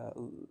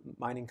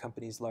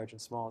companies, large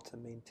and small, to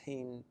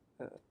maintain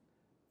the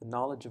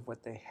knowledge of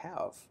what they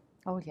have.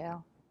 Oh yeah.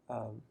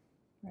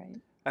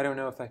 Right. I don't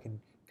know if I can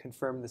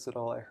confirm this at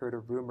all. I heard a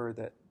rumor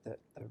that the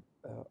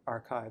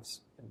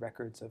archives and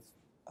records of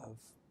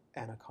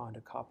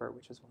Anaconda Copper,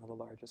 which is one of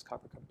the largest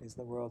copper companies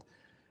in the world,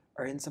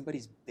 are in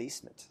somebody's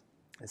basement.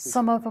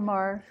 Some of them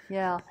are,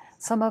 yeah.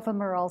 Some of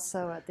them are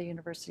also at the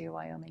University of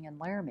Wyoming in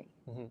Laramie,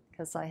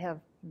 because I have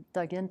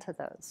dug into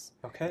those.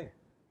 Okay.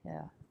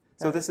 Yeah.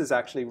 So this is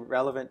actually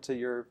relevant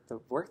to the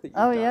work that you've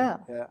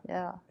done.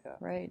 Yeah,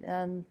 right.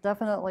 And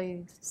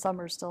definitely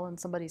some are still in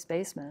somebody's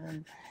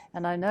basement.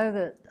 And I know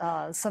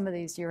that some of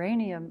these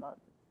uranium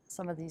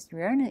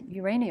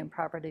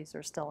properties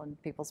are still in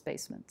people's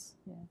basements.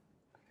 Yeah.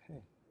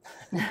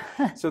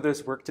 Okay. So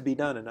there's work to be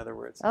done, in other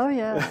words. Oh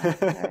yeah.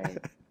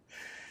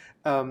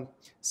 Right.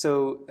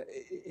 So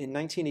in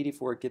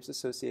 1984, Gibbs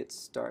Associates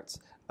starts.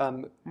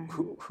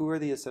 Who are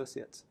the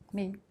associates?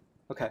 Me.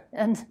 Okay.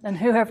 And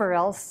whoever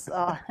else,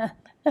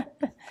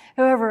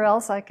 whoever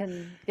else I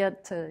can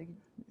get to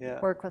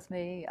work with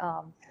me.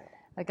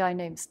 A guy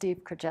named Steve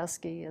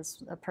Krajewski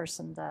is a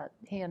person that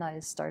he and I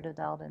started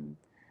out in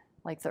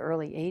like the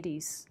early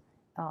 80s.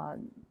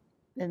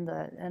 And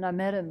I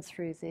met him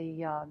through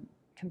the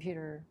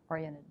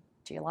Computer-Oriented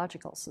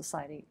Geological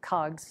Society,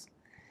 COGS.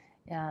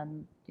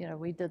 And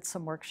we did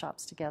some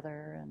workshops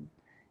together,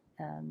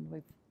 and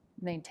we've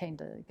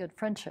maintained a good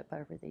friendship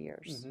over the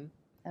years. Mm-hmm.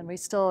 And we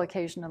still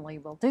occasionally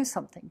will do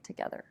something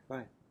together.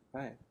 Right.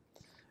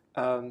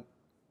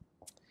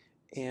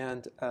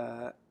 And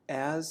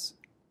as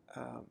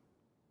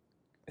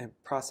and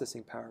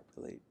processing power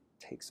really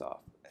takes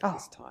off at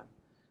this time.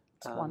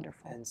 It's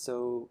wonderful. And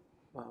so,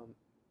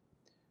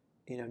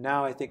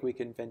 now I think we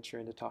can venture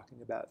into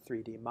talking about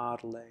 3D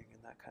modeling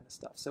and that kind of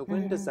stuff. So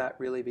when does that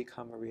really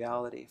become a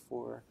reality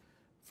for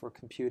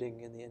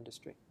computing in the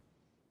industry?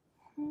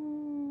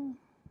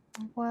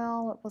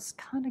 Well, it was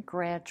kind of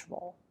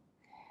gradual.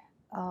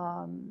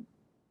 And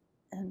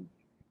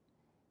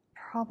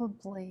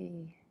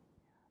probably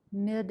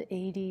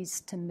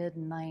mid-'80s to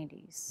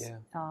mid-'90s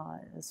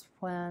is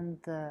when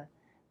the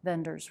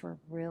vendors were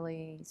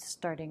really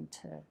starting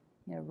to,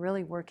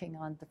 really working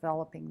on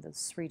developing the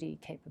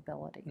 3D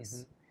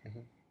capabilities.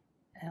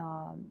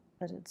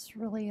 But it's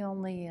really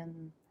only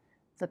in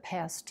the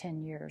past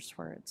 10 years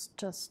where it's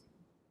just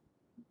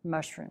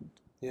mushroomed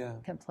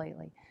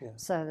completely.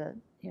 So that,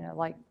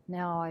 like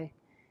now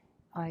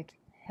I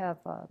have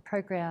a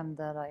program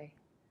that I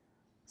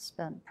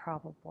spent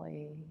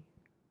probably,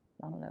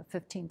 I don't know,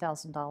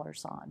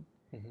 $15,000 on,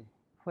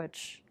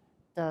 which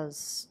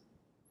does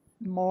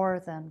more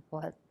than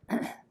what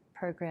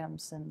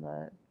programs in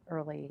the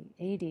early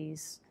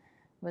 80s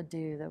would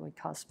do that would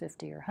cost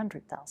 50 or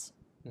 100,000.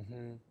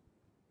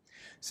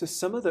 So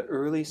some of the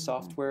early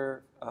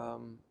software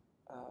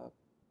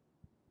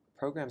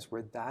programs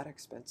were that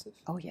expensive?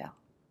 Oh yeah,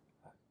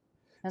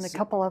 and a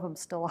couple of them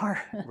still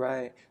are.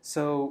 Right.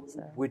 So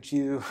would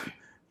you,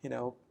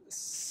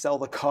 sell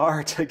the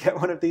car to get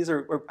one of these,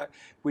 or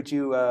would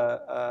you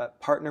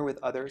partner with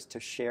others to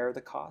share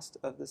the cost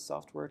of this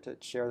software, to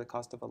share the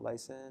cost of a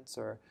license,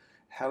 or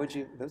how would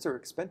you? Those are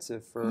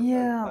expensive for a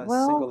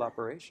single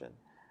operation.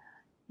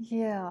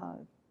 Yeah.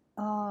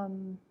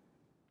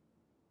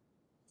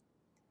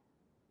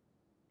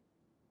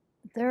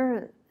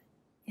 There,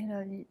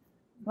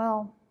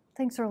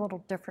 things are a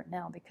little different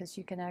now because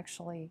you can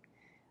actually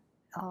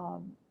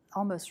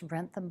almost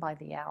rent them by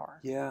the hour.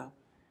 Yeah.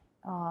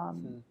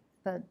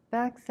 But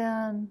back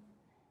then,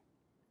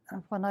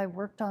 when I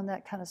worked on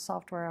that kind of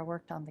software, I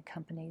worked on the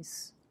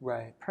company's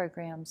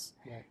programs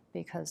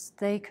because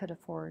they could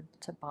afford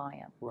to buy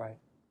them. Right.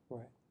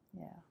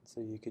 Yeah.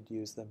 So you could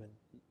use them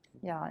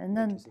and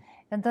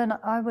then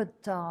I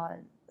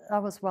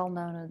was well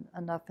known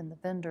enough in the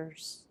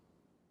vendors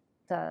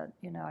that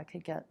I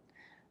could get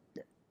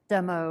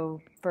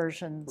demo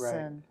versions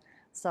and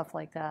stuff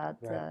like that.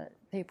 The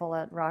people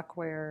at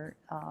Rockware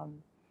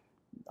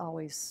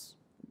always,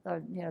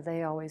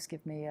 they always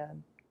give me a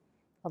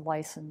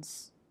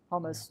license.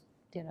 Almost,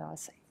 I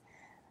say,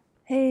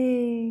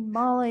 "Hey,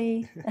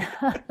 Molly,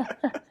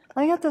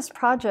 I got this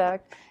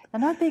project,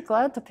 and I'd be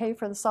glad to pay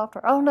for the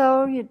software." "Oh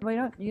no, you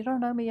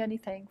don't owe me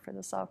anything for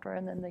the software,"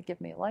 and then they give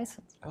me a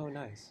license. Oh,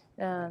 nice.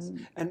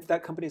 And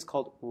that company is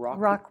called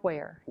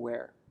Rockware.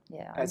 Where?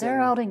 Yeah,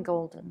 they're out in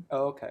Golden.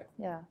 Oh, okay.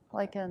 Yeah,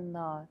 like in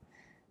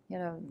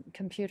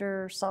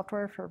computer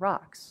software for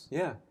rocks.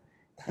 Yeah.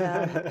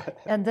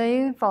 And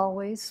they've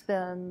always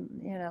been,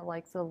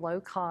 like the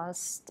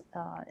low-cost,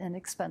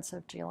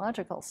 inexpensive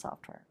geological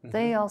software.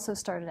 They also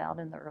started out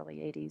in the early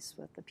 80s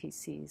with the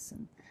PCs,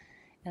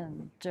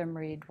 and Jim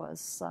Reed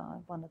was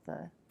one of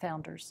the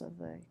founders of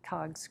the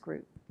COGS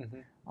group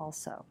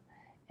also.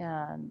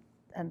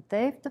 And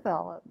they've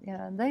developed,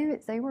 and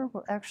they were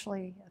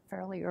actually a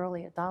fairly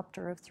early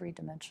adopter of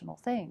three-dimensional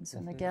things.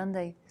 And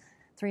again,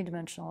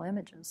 three-dimensional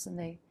images, and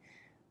they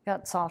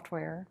got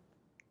software,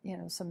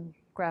 some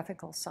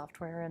graphical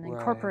software, and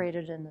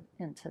incorporated it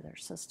into their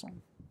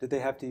system. Did they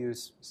have to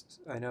use,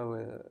 I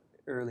know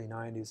early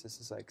 90s, this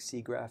is like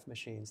CGraph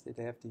machines, did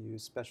they have to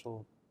use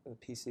special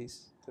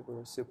PCs that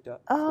were souped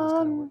up for this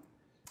kind of work?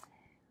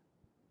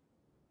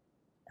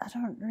 I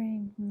don't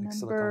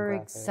remember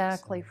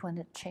exactly when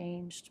it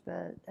changed,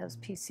 but as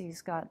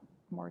PCs got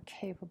more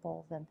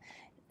capable, then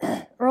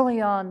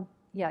early on,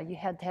 you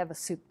had to have a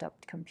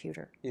souped-up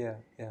computer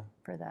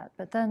for that.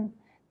 But then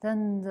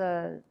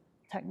the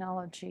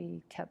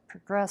technology kept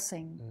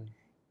progressing,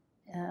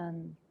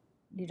 and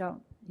you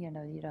don't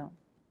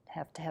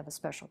have to have a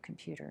special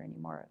computer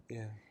anymore.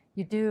 Yeah.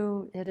 You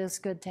do. It is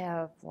good to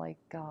have like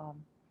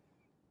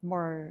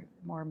more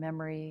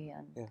memory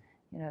and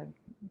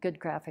good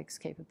graphics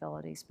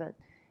capabilities. But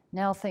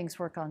now things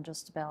work on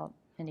just about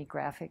any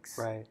graphics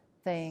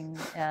thing,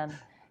 and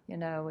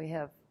we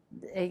have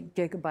 8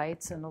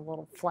 gigabytes in a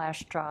little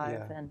flash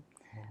drive, and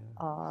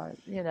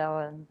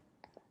and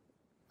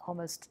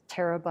almost a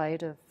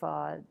terabyte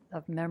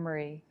of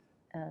memory,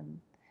 and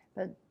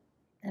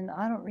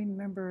I don't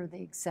remember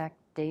the exact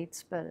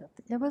dates, but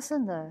it was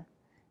in the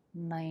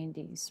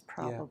 90s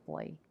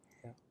probably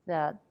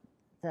that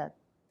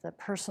the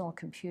personal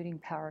computing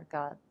power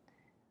got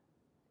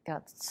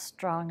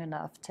strong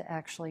enough to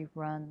actually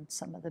run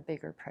some of the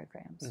bigger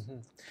programs.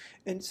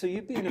 And so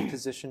you'd be in a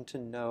position to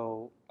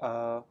know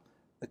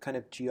the kind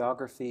of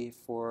geography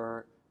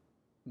for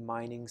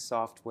mining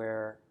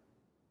software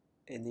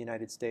in the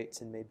United States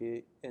and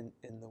maybe in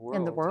the world.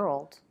 In the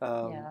world,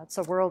 it's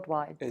a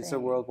worldwide thing. It's a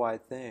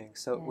worldwide thing.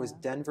 So was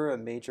Denver a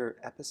major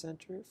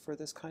epicenter for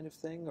this kind of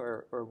thing,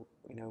 or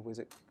was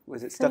it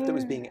stuff that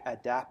was being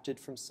adapted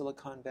from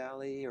Silicon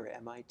Valley or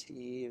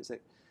MIT? Was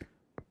it?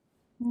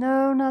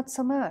 No, not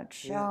so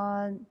much.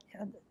 Yeah.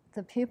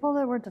 The people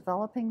that were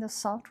developing this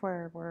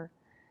software were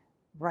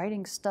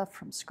writing stuff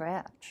from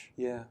scratch.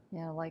 Yeah.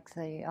 Like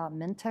the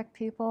Mintech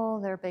people,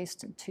 they're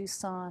based in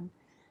Tucson.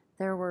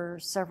 There were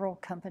several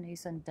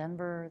companies in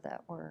Denver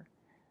that were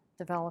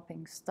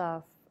developing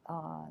stuff,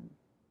 a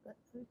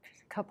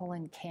couple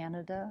in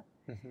Canada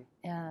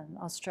and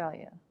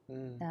Australia.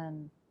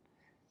 And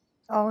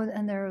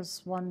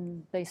there's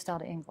one based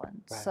out of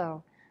England. Right.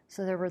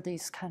 So there were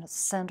these kind of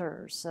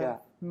centers of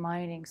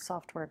mining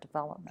software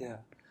development. Yeah.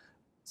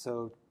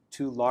 So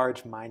two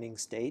large mining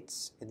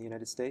states in the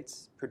United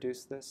States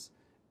produce this,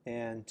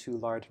 and two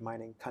large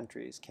mining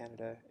countries,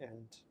 Canada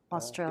and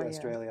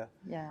Australia,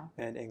 yeah,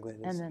 and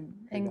England. And then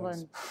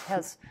England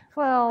has,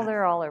 well,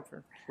 they're all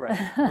over. Right,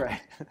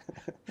 right.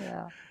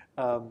 Yeah.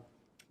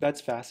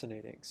 That's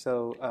fascinating.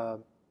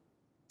 So,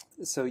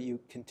 so you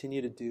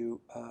continue to do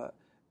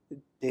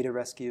data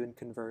rescue and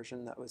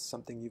conversion. That was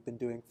something you've been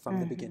doing from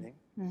the beginning.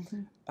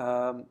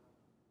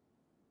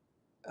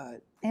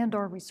 And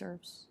or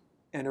reserves.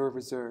 And or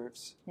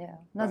reserves. Yeah.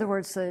 In other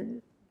words,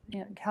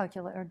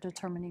 calculate or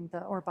determining the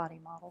ore body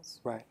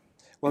models. Right.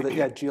 Well,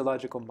 yeah,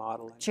 geological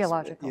modeling.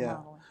 Geological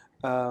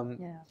modeling.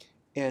 Yeah.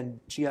 And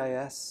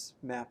GIS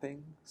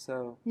mapping.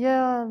 So.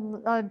 Yeah,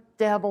 I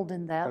dabbled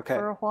in that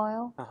for a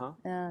while,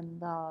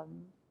 and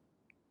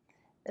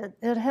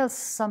it has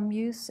some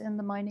use in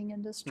the mining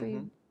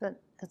industry, but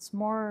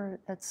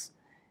it's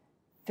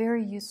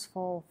very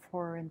useful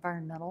for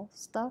environmental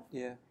stuff.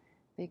 Yeah.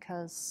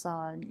 Because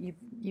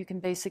you can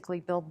basically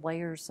build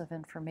layers of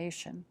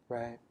information.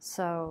 Right.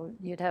 So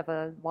you'd have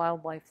a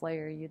wildlife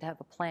layer, you'd have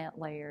a plant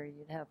layer,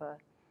 you'd have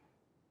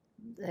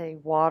a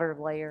water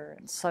layer,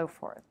 and so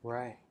forth.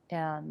 Right.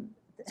 And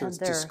so it's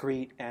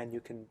discrete, and you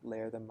can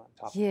layer them on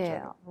top of each other.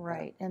 Yeah,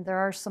 right. And there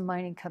are some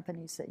mining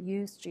companies that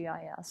use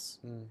GIS.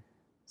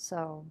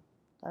 So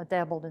I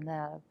dabbled in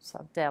that. So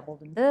I've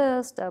dabbled in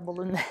this, dabbled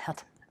in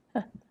that.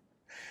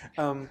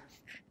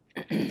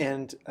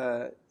 And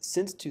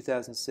since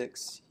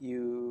 2006,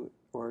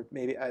 or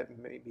maybe I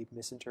may be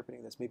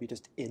misinterpreting this, maybe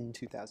just in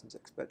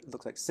 2006, but it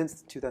looks like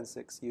since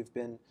 2006, you've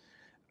been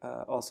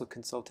also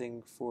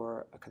consulting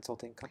for a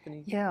consulting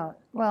company? Yeah,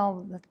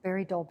 well, with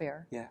Barry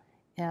Dolbear. Yeah.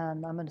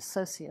 And I'm a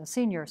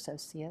senior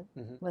associate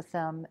with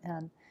them,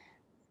 and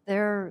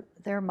their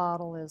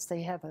model is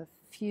they have a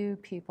few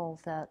people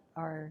that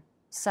are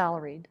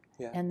salaried,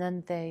 and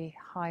then they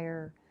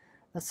hire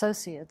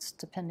associates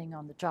depending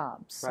on the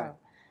job. So,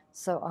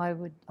 so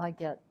I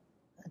get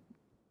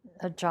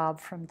a job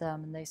from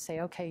them, and they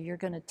say, okay, you're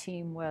going to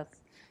team with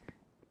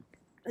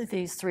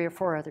these 3 or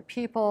 4 other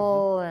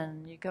people,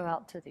 and you go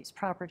out to these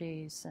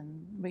properties,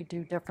 and we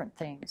do different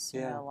things.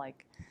 You know,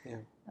 like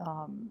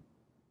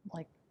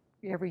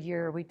every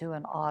year we do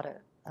an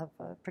audit of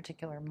a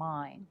particular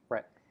mine.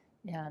 Right.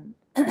 And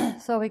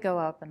so we go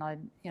up, and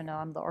I'm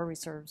the ore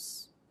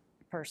reserves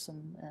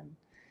person, and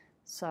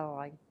so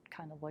I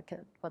kind of look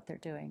at what they're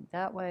doing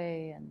that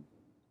way,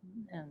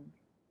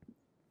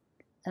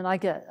 and I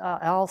get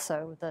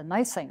also, the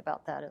nice thing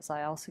about that is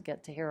I also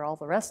get to hear all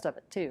the rest of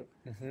it too.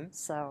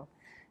 So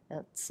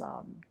it's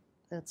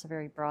a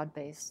very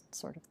broad-based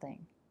sort of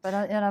thing. But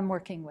I'm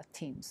working with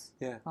teams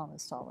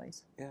almost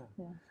always. Yeah.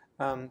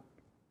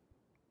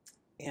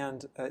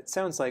 And it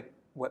sounds like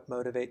what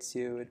motivates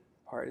you in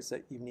part is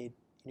that you need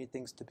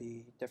things to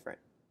be different.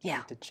 You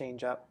need to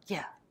change up.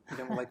 Yeah. You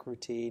don't like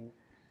routine.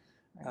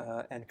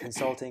 And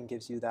consulting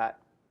gives you that.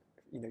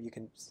 You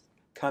can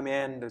come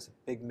in, there's a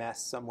big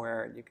mess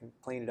somewhere, and you can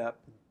clean it up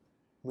and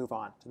move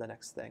on to the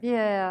next thing.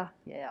 Yeah.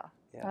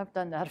 I've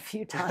done that a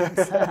few times.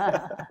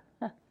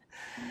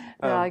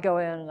 I go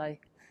in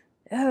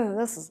and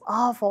this is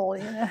awful.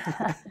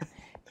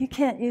 You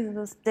can't use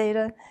this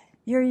data.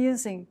 You're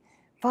using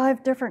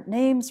 5 different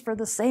names for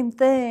the same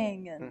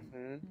thing,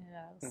 and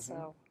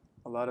so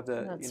a lot of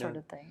the sort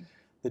of thing.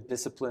 The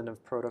discipline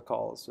of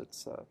protocols.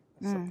 It's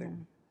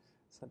something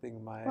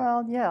my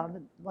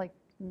like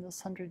in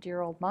this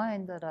 100-year-old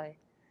mine that I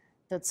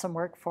did some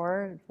work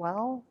for.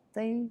 Well,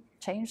 they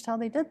changed how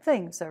they did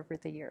things over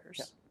the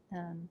years,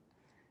 and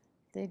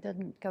they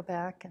didn't go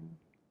back and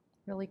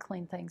really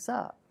clean things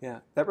up.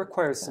 Yeah, that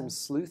requires some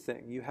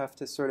sleuthing. You have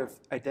to sort of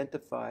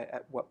identify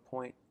at what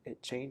point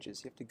it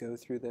changes. You have to go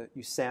through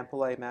you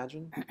sample, I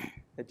imagine,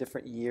 at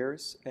different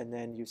years, and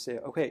then you say,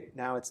 okay,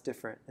 now it's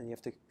different, and you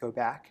have to go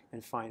back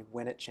and find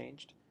when it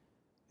changed,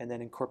 and then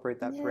incorporate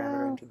that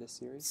parameter into the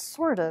series.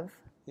 Sort of,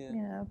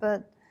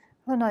 but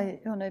when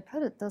I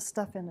put this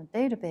stuff in a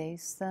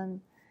database,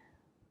 then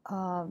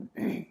I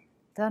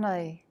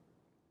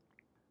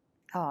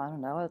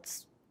don't know,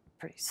 it's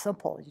pretty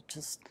simple. You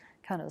just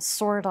kind of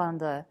sort on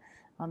the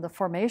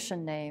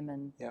formation name,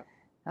 and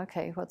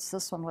okay, what's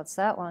this one, what's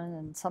that one,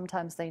 and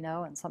sometimes they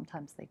know and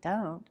sometimes they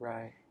don't.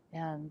 Right.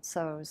 And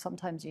so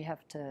sometimes you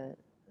have to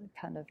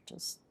kind of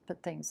just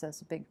put things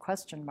as a big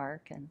question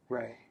mark, and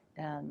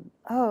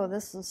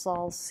this is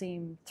all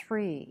seam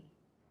 3.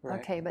 Right.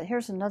 Okay, but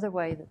here's another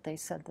way that they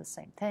said the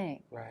same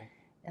thing. Right.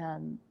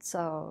 And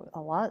so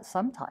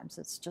sometimes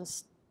it's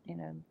just,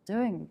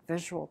 doing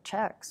visual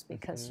checks,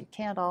 because you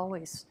can't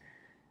always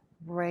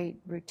write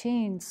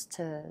routines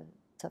to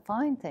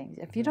find things.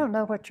 If you don't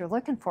know what you're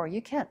looking for,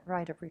 you can't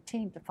write a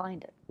routine to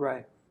find it.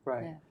 Right.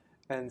 Yeah.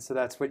 And so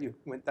that's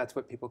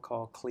what people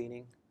call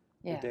cleaning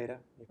the data.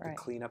 You have to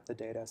clean up the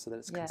data so that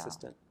it's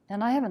consistent.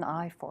 And I have an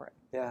eye for it.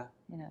 Yeah.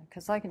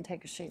 Because I can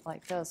take a sheet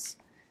like this.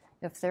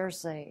 If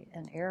there's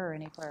an error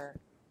anywhere,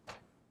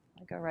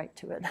 I go right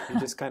to it. You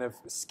just kind of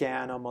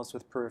scan almost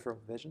with peripheral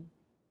vision?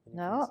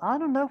 No, I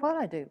don't know what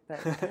I do, but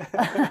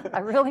I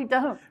really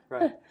don't.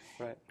 Right.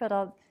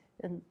 But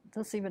and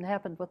this even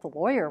happened with a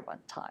lawyer one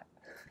time.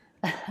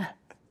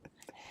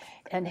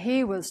 And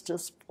he was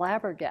just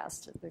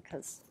flabbergasted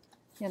because,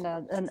 you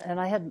know, and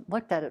I hadn't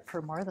looked at it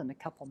for more than a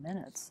couple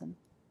minutes and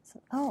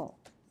said, oh,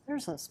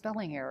 there's a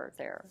spelling error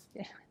there,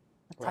 a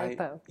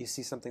typo. You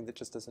see something that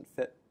just doesn't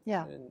fit.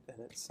 Yeah. And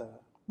it's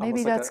maybe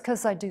almost that's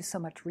because I do so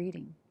much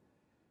reading.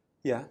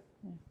 Yeah.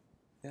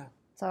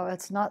 So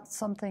it's not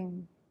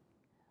something.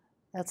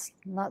 That's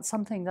not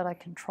something that I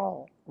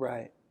control.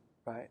 Right.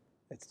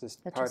 It's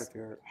just part of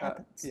your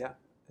happens.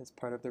 It's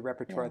part of the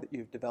repertoire that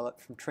you've developed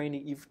from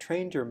training. You've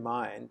trained your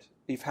mind.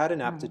 You've had an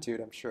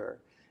aptitude, I'm sure,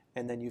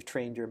 and then you've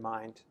trained your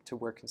mind to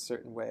work in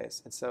certain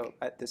ways. And so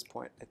at this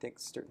point, I think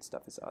certain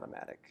stuff is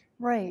automatic.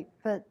 Right,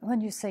 but when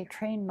you say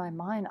train my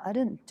mind, I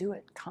didn't do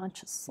it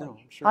consciously. No,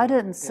 I'm sure. I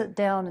didn't sit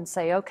down and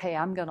say, okay,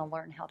 I'm going to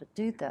learn how to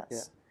do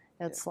this.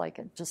 Yeah. It's like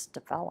it just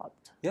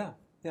developed. Yeah.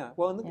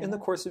 Well, in the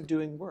course of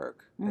doing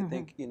work, I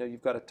think,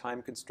 you've got a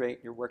time constraint.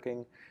 You're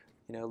working,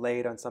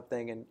 late on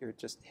something, and you're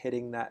just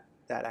hitting that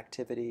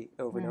activity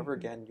over and over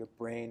again. Your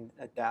brain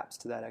adapts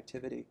to that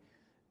activity,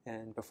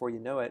 and before you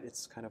know it,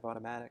 it's kind of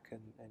automatic,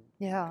 and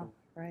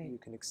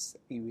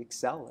you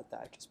excel at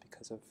that just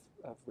because of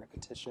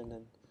repetition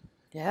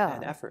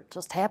and effort. It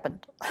just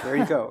happened. There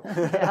you go.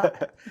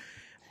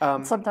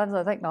 Sometimes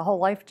I think my whole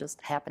life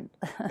just happened.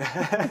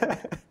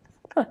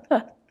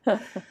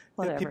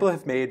 People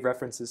have made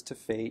references to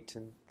fate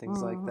and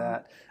things like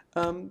that,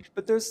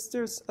 but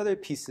there's other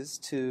pieces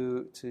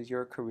to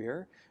your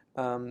career.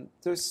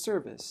 There's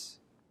service.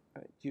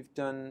 Right? You've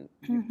done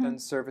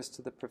service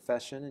to the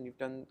profession, and you've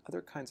done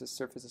other kinds of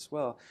service as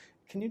well.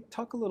 Can you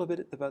talk a little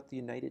bit about the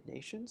United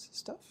Nations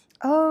stuff?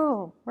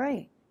 Oh,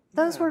 right.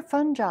 Those were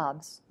fun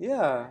jobs.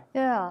 Yeah.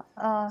 Yeah.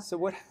 So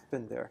what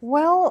happened there?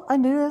 Well, I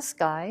knew this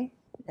guy,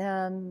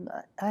 and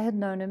I had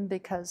known him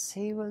because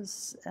he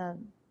was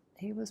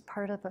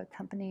part of a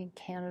company in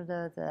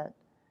Canada that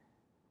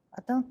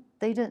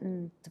they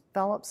didn't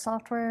develop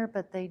software,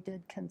 but they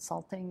did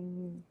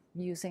consulting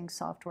using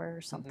software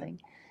or something.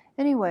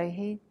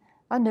 Anyway,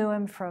 I knew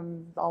him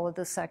from all of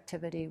this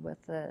activity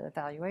with the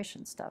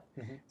evaluation stuff.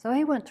 So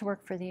he went to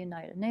work for the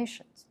United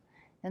Nations.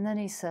 And then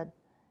he said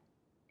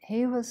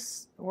he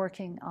was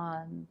working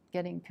on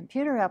getting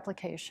computer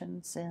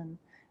applications in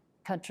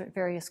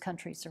various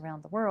countries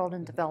around the world,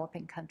 in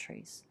developing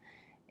countries.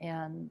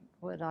 And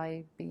would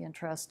I be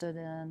interested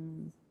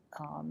in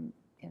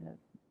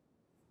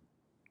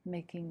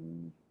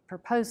making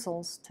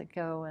proposals to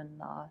go and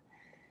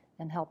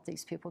help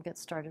these people get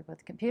started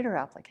with computer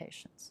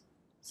applications?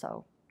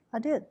 So I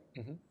did,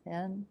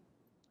 and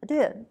I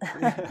did.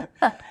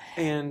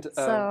 And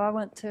so I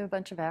went to a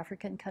bunch of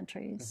African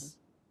countries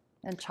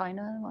and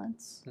China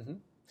once.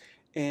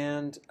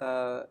 And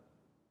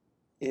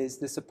is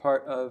this a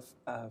part of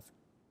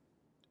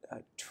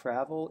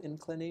travel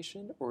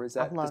inclination, or is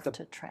that I love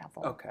to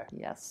travel. Okay.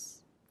 Yes.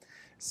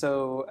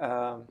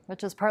 So,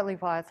 which is partly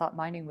why I thought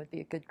mining would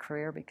be a good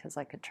career, because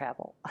I could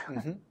travel.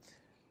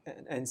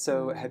 And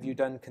so, have you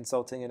done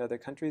consulting in other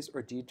countries,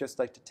 or do you just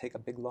like to take a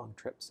big long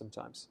trip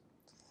sometimes?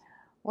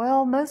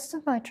 Well, most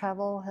of my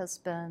travel has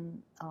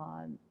been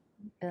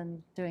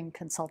doing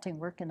consulting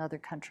work in other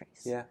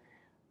countries. Yeah.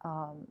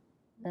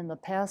 In the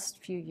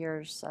past few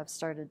years, I've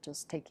started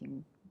just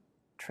taking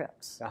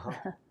trips.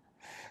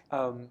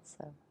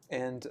 So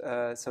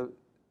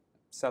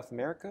South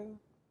America,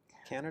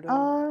 Canada?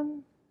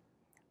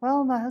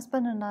 Well, my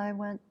husband and I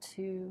went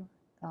to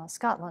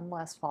Scotland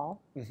last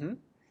fall.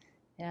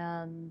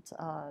 And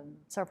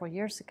several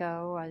years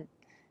ago, I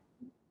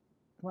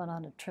went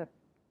on a trip.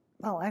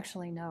 Well,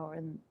 actually, no,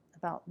 in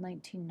about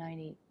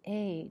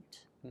 1998,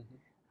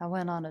 I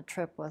went on a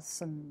trip with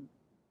some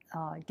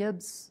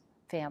Gibbs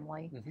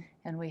family,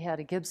 and we had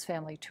a Gibbs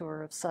family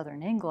tour of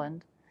southern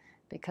England,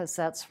 because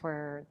that's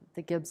where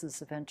the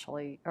Gibbses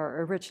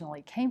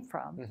originally came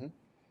from.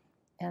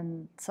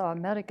 And so I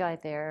met a guy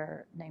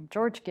there named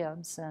George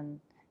Gibbs, and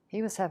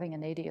he was having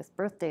an 80th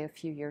birthday a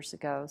few years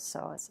ago.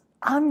 So I said,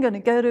 I'm going to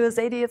go to his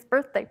 80th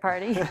birthday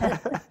party.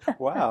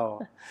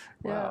 Wow,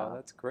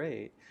 that's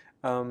great.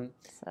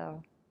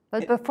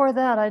 But before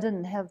that, I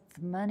didn't have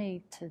the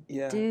money to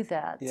do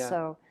that. Yeah.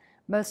 So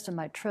most of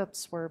my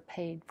trips were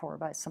paid for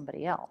by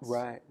somebody else.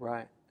 Right.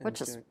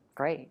 Which is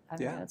great. I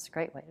mean, it's a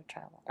great way to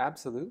travel.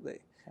 Absolutely.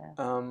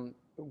 Yeah.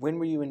 When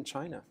were you in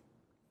China?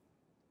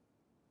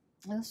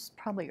 It was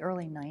probably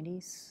early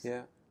 90s.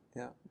 Yeah.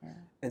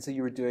 And so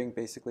you were doing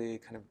basically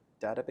kind of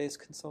database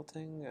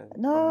consulting or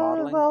No,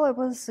 modeling? well, it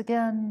was,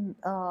 again,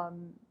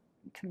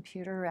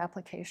 computer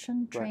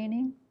application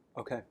training.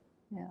 Okay.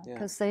 Yeah,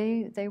 because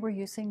they were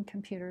using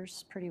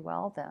computers pretty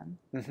well then.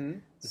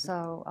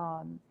 So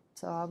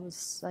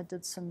I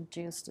did some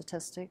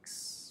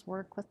geostatistics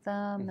work with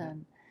them,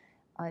 and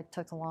I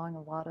took along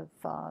a lot of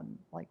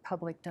like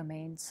public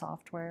domain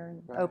software,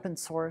 open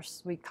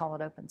source. We call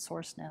it open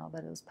source now,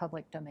 but it was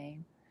public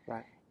domain.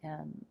 Right.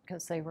 And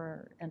because they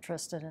were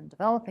interested in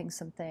developing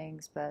some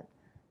things, but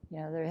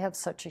they have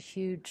such a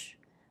huge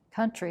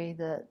country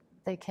that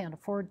they can't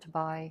afford to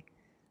buy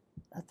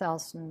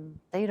 1,000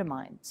 data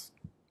mines.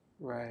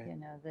 Right.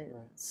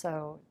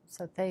 So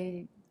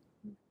they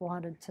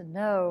wanted to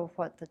know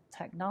what the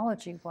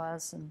technology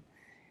was and,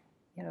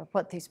 you know,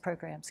 what these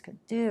programs could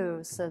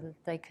do so that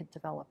they could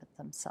develop it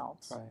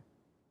themselves. Right.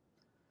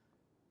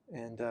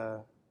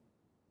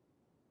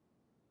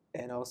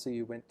 And also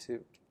you went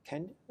to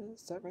Kenya,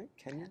 is that right?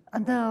 Kenya?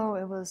 No,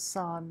 it was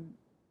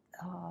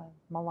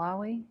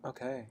Malawi,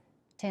 Okay.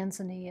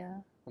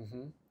 Tanzania,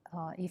 Mm-hmm.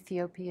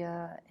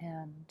 Ethiopia,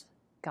 and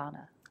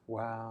Ghana.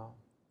 Wow.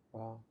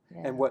 Wow.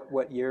 Yeah. And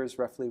what years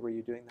roughly were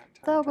you doing that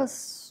time? That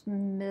was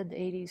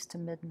mid-'80s to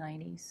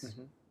mid-'90s.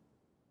 Mm-hmm.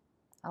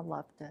 I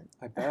loved it.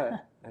 I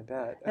bet. I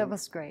bet. It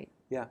was great.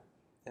 Yeah.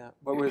 Yeah.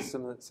 What were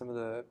some of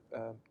the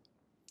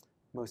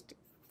most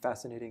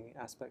fascinating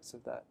aspects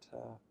of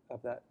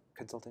that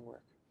consulting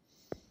work?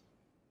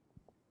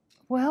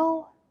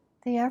 Well,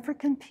 the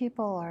African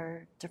people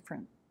are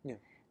different. Yeah.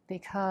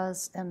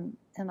 Because, and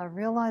I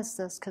realized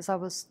this because I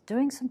was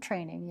doing some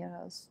training, you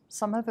know,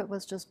 some of it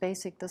was just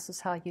basic, this is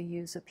how you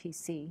use a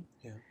PC.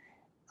 Yeah.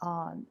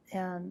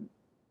 And,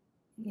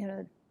 you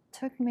know,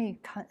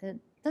 it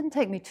didn't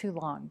take me too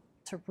long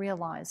to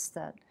realize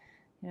that,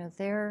 you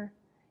know,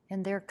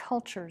 in their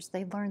cultures,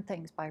 they learn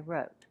things by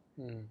rote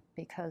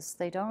because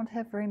they don't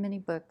have very many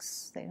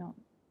books. They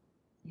don't,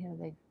 you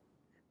know,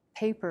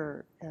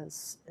 paper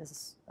is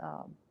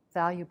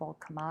valuable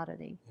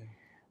commodity. Yeah.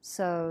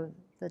 So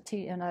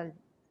and I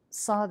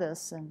saw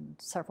this in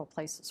several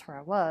places where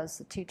I was.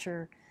 The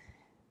teacher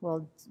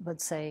would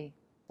say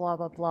blah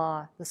blah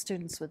blah. The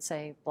students would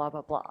say blah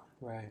blah blah.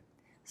 Right.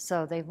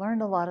 So they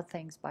learned a lot of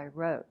things by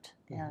rote,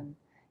 and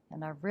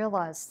I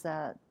realized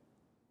that,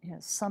 you know,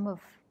 some of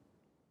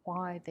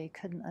why they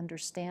couldn't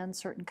understand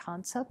certain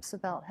concepts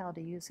about how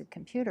to use a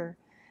computer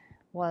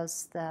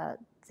was that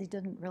they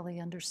didn't really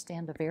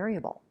understand a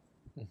variable.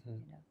 You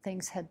know,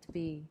 things had to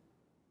be,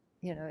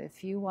 you know,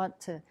 if you want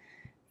to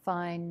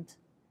find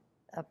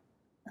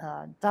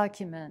a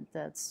document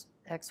that's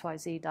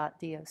xyz.doc,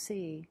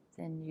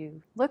 then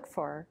you look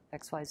for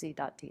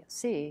xyz.doc.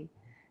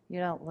 You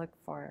don't look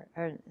for,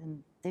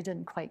 and they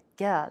didn't quite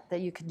get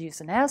that you could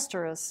use an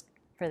asterisk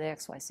for the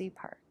XYZ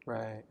part.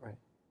 Right, right.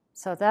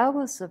 So that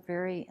was a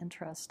very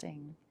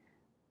interesting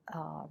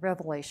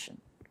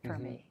revelation for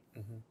me.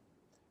 Mm-hmm.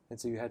 And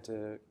so you had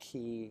to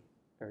key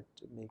or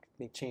to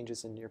make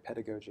changes in your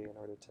pedagogy in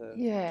order to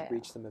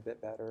reach them a bit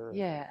better.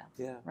 Yeah.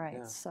 Right.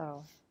 Yeah.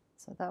 So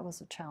that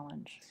was a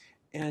challenge.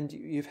 And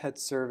you've had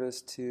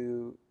service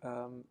to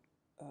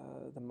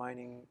the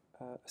mining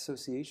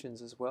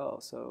associations as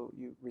well. So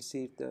you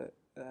received the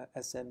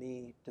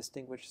SME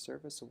Distinguished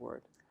Service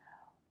Award.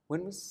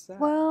 When was that?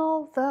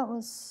 Well, that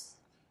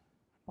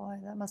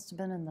must have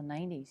been in the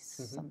 90s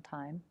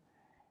sometime.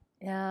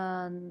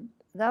 And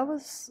that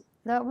was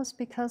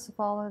because of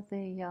all of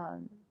the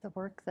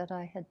work that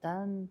I had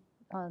done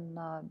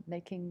on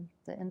making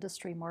the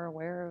industry more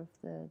aware of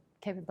the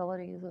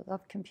capabilities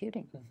of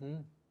computing.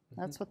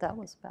 That's what that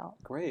was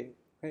about. Great.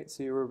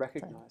 So you were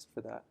recognized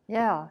for that.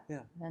 Yeah.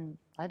 And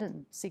I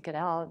didn't seek it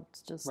out.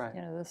 It's just, right.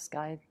 You know, this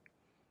guy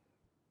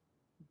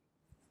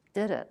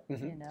did it,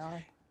 you know.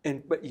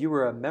 But you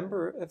were a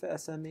member of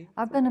SME?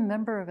 I've been a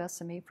member of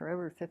SME for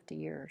over 50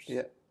 years.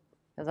 Yeah.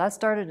 Because I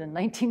started in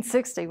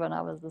 1960 when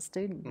I was a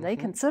student. They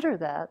consider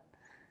that,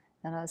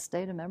 and I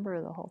stayed a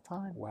member the whole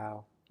time.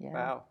 Wow. Yeah.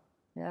 Wow.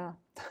 Yeah.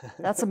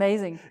 That's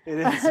amazing. It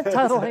is.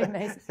 Totally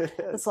amazing.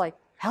 It's like,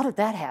 how did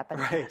that happen?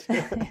 Right.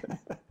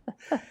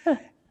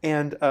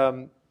 And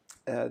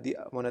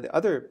one of the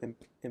other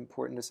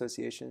important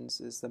associations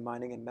is the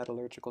Mining and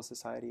Metallurgical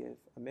Society of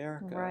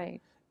America.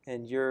 Right.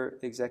 And you're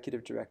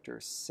executive director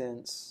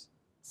since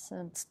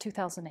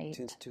 2008.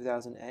 Since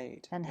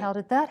 2008. And how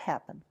did that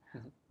happen?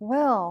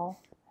 Well,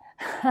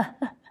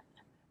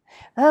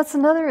 that's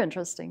another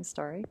interesting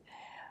story.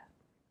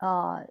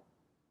 Let's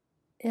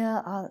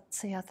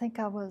see. I think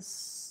I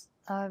was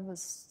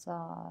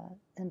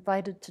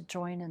invited to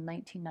join in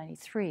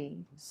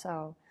 1993.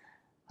 So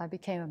I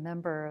became a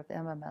member of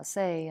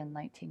MMSA in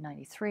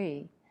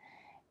 1993,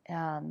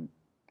 and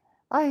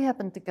I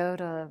happened to go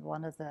to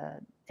one of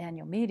the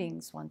annual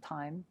meetings one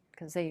time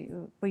because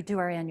we do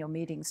our annual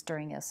meetings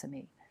during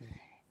SME.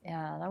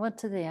 And I went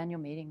to the annual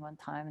meeting one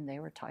time, and they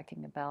were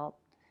talking about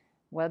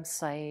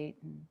website,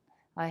 and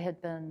I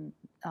had been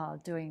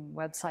doing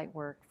website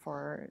work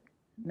for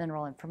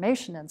Mineral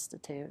Information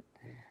Institute,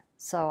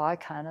 so I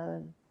kind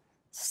of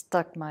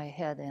stuck my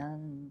head in,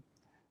 and,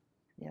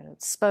 you know,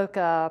 spoke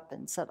up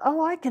and said,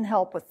 "Oh, I can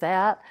help with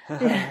that."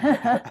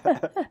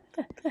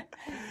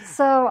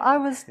 So I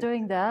was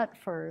doing that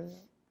for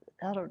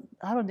I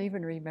don't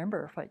even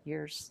remember what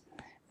years,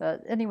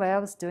 but anyway, I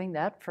was doing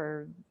that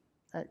for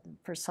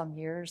some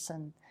years,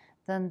 and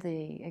then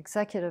the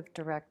executive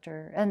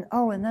director, and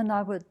then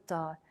I would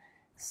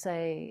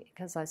say,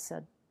 because I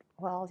said,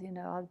 well, you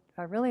know,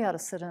 I really ought to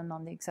sit in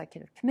on the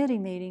executive committee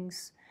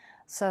meetings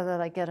so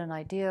that I get an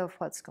idea of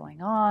what's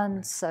going on,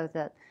 right. so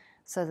that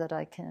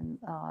I can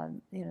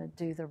you know,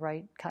 do the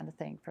right kind of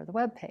thing for the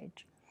web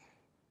page.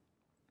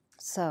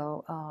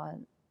 So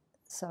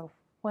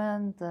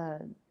when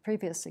the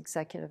previous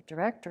executive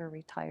director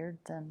retired,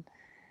 then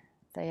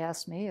they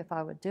asked me if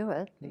I would do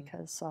it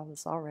because I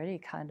was already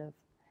kind of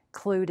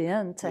clued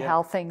in to Yeah.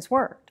 how things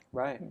worked.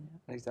 Right, You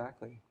know.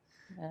 exactly.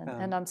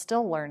 And I'm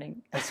still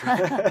learning.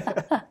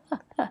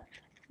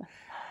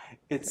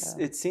 It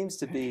seems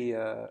to be,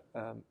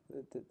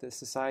 the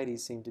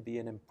societies seem to be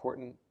an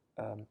important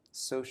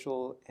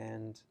social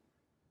and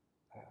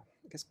I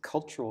guess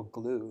cultural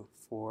glue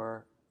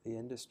for the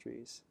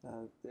industries.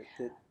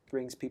 That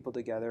brings people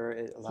together.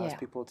 It allows Yeah.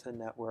 people to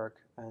network,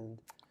 and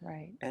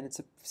Right. it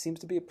seems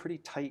to be a pretty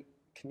tight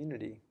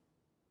community.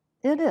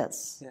 It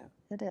is. Yeah.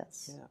 It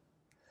is.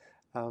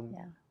 Yeah.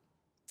 Yeah.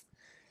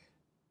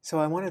 So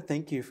I want to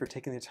thank you for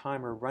taking the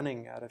time. We're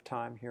running out of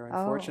time here,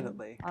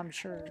 unfortunately. Oh, I'm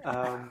sure.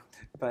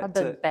 But I've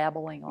been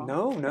babbling on.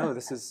 no,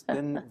 this has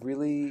been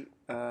really,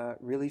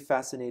 really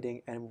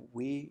fascinating, and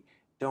we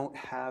don't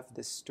have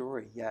this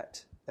story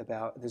yet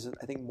about. There's,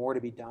 I think, more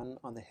to be done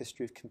on the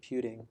history of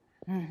computing,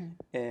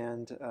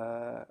 and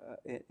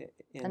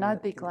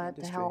I'd be glad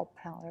to help,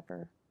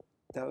 however.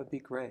 That would be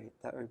great.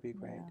 That would be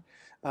great. Yeah.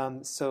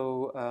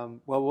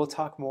 Well, we'll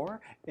talk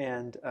more,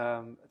 and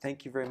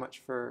thank you very much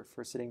for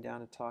sitting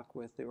down to talk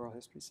with the Oral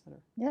History Center.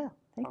 Yeah,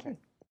 thank you.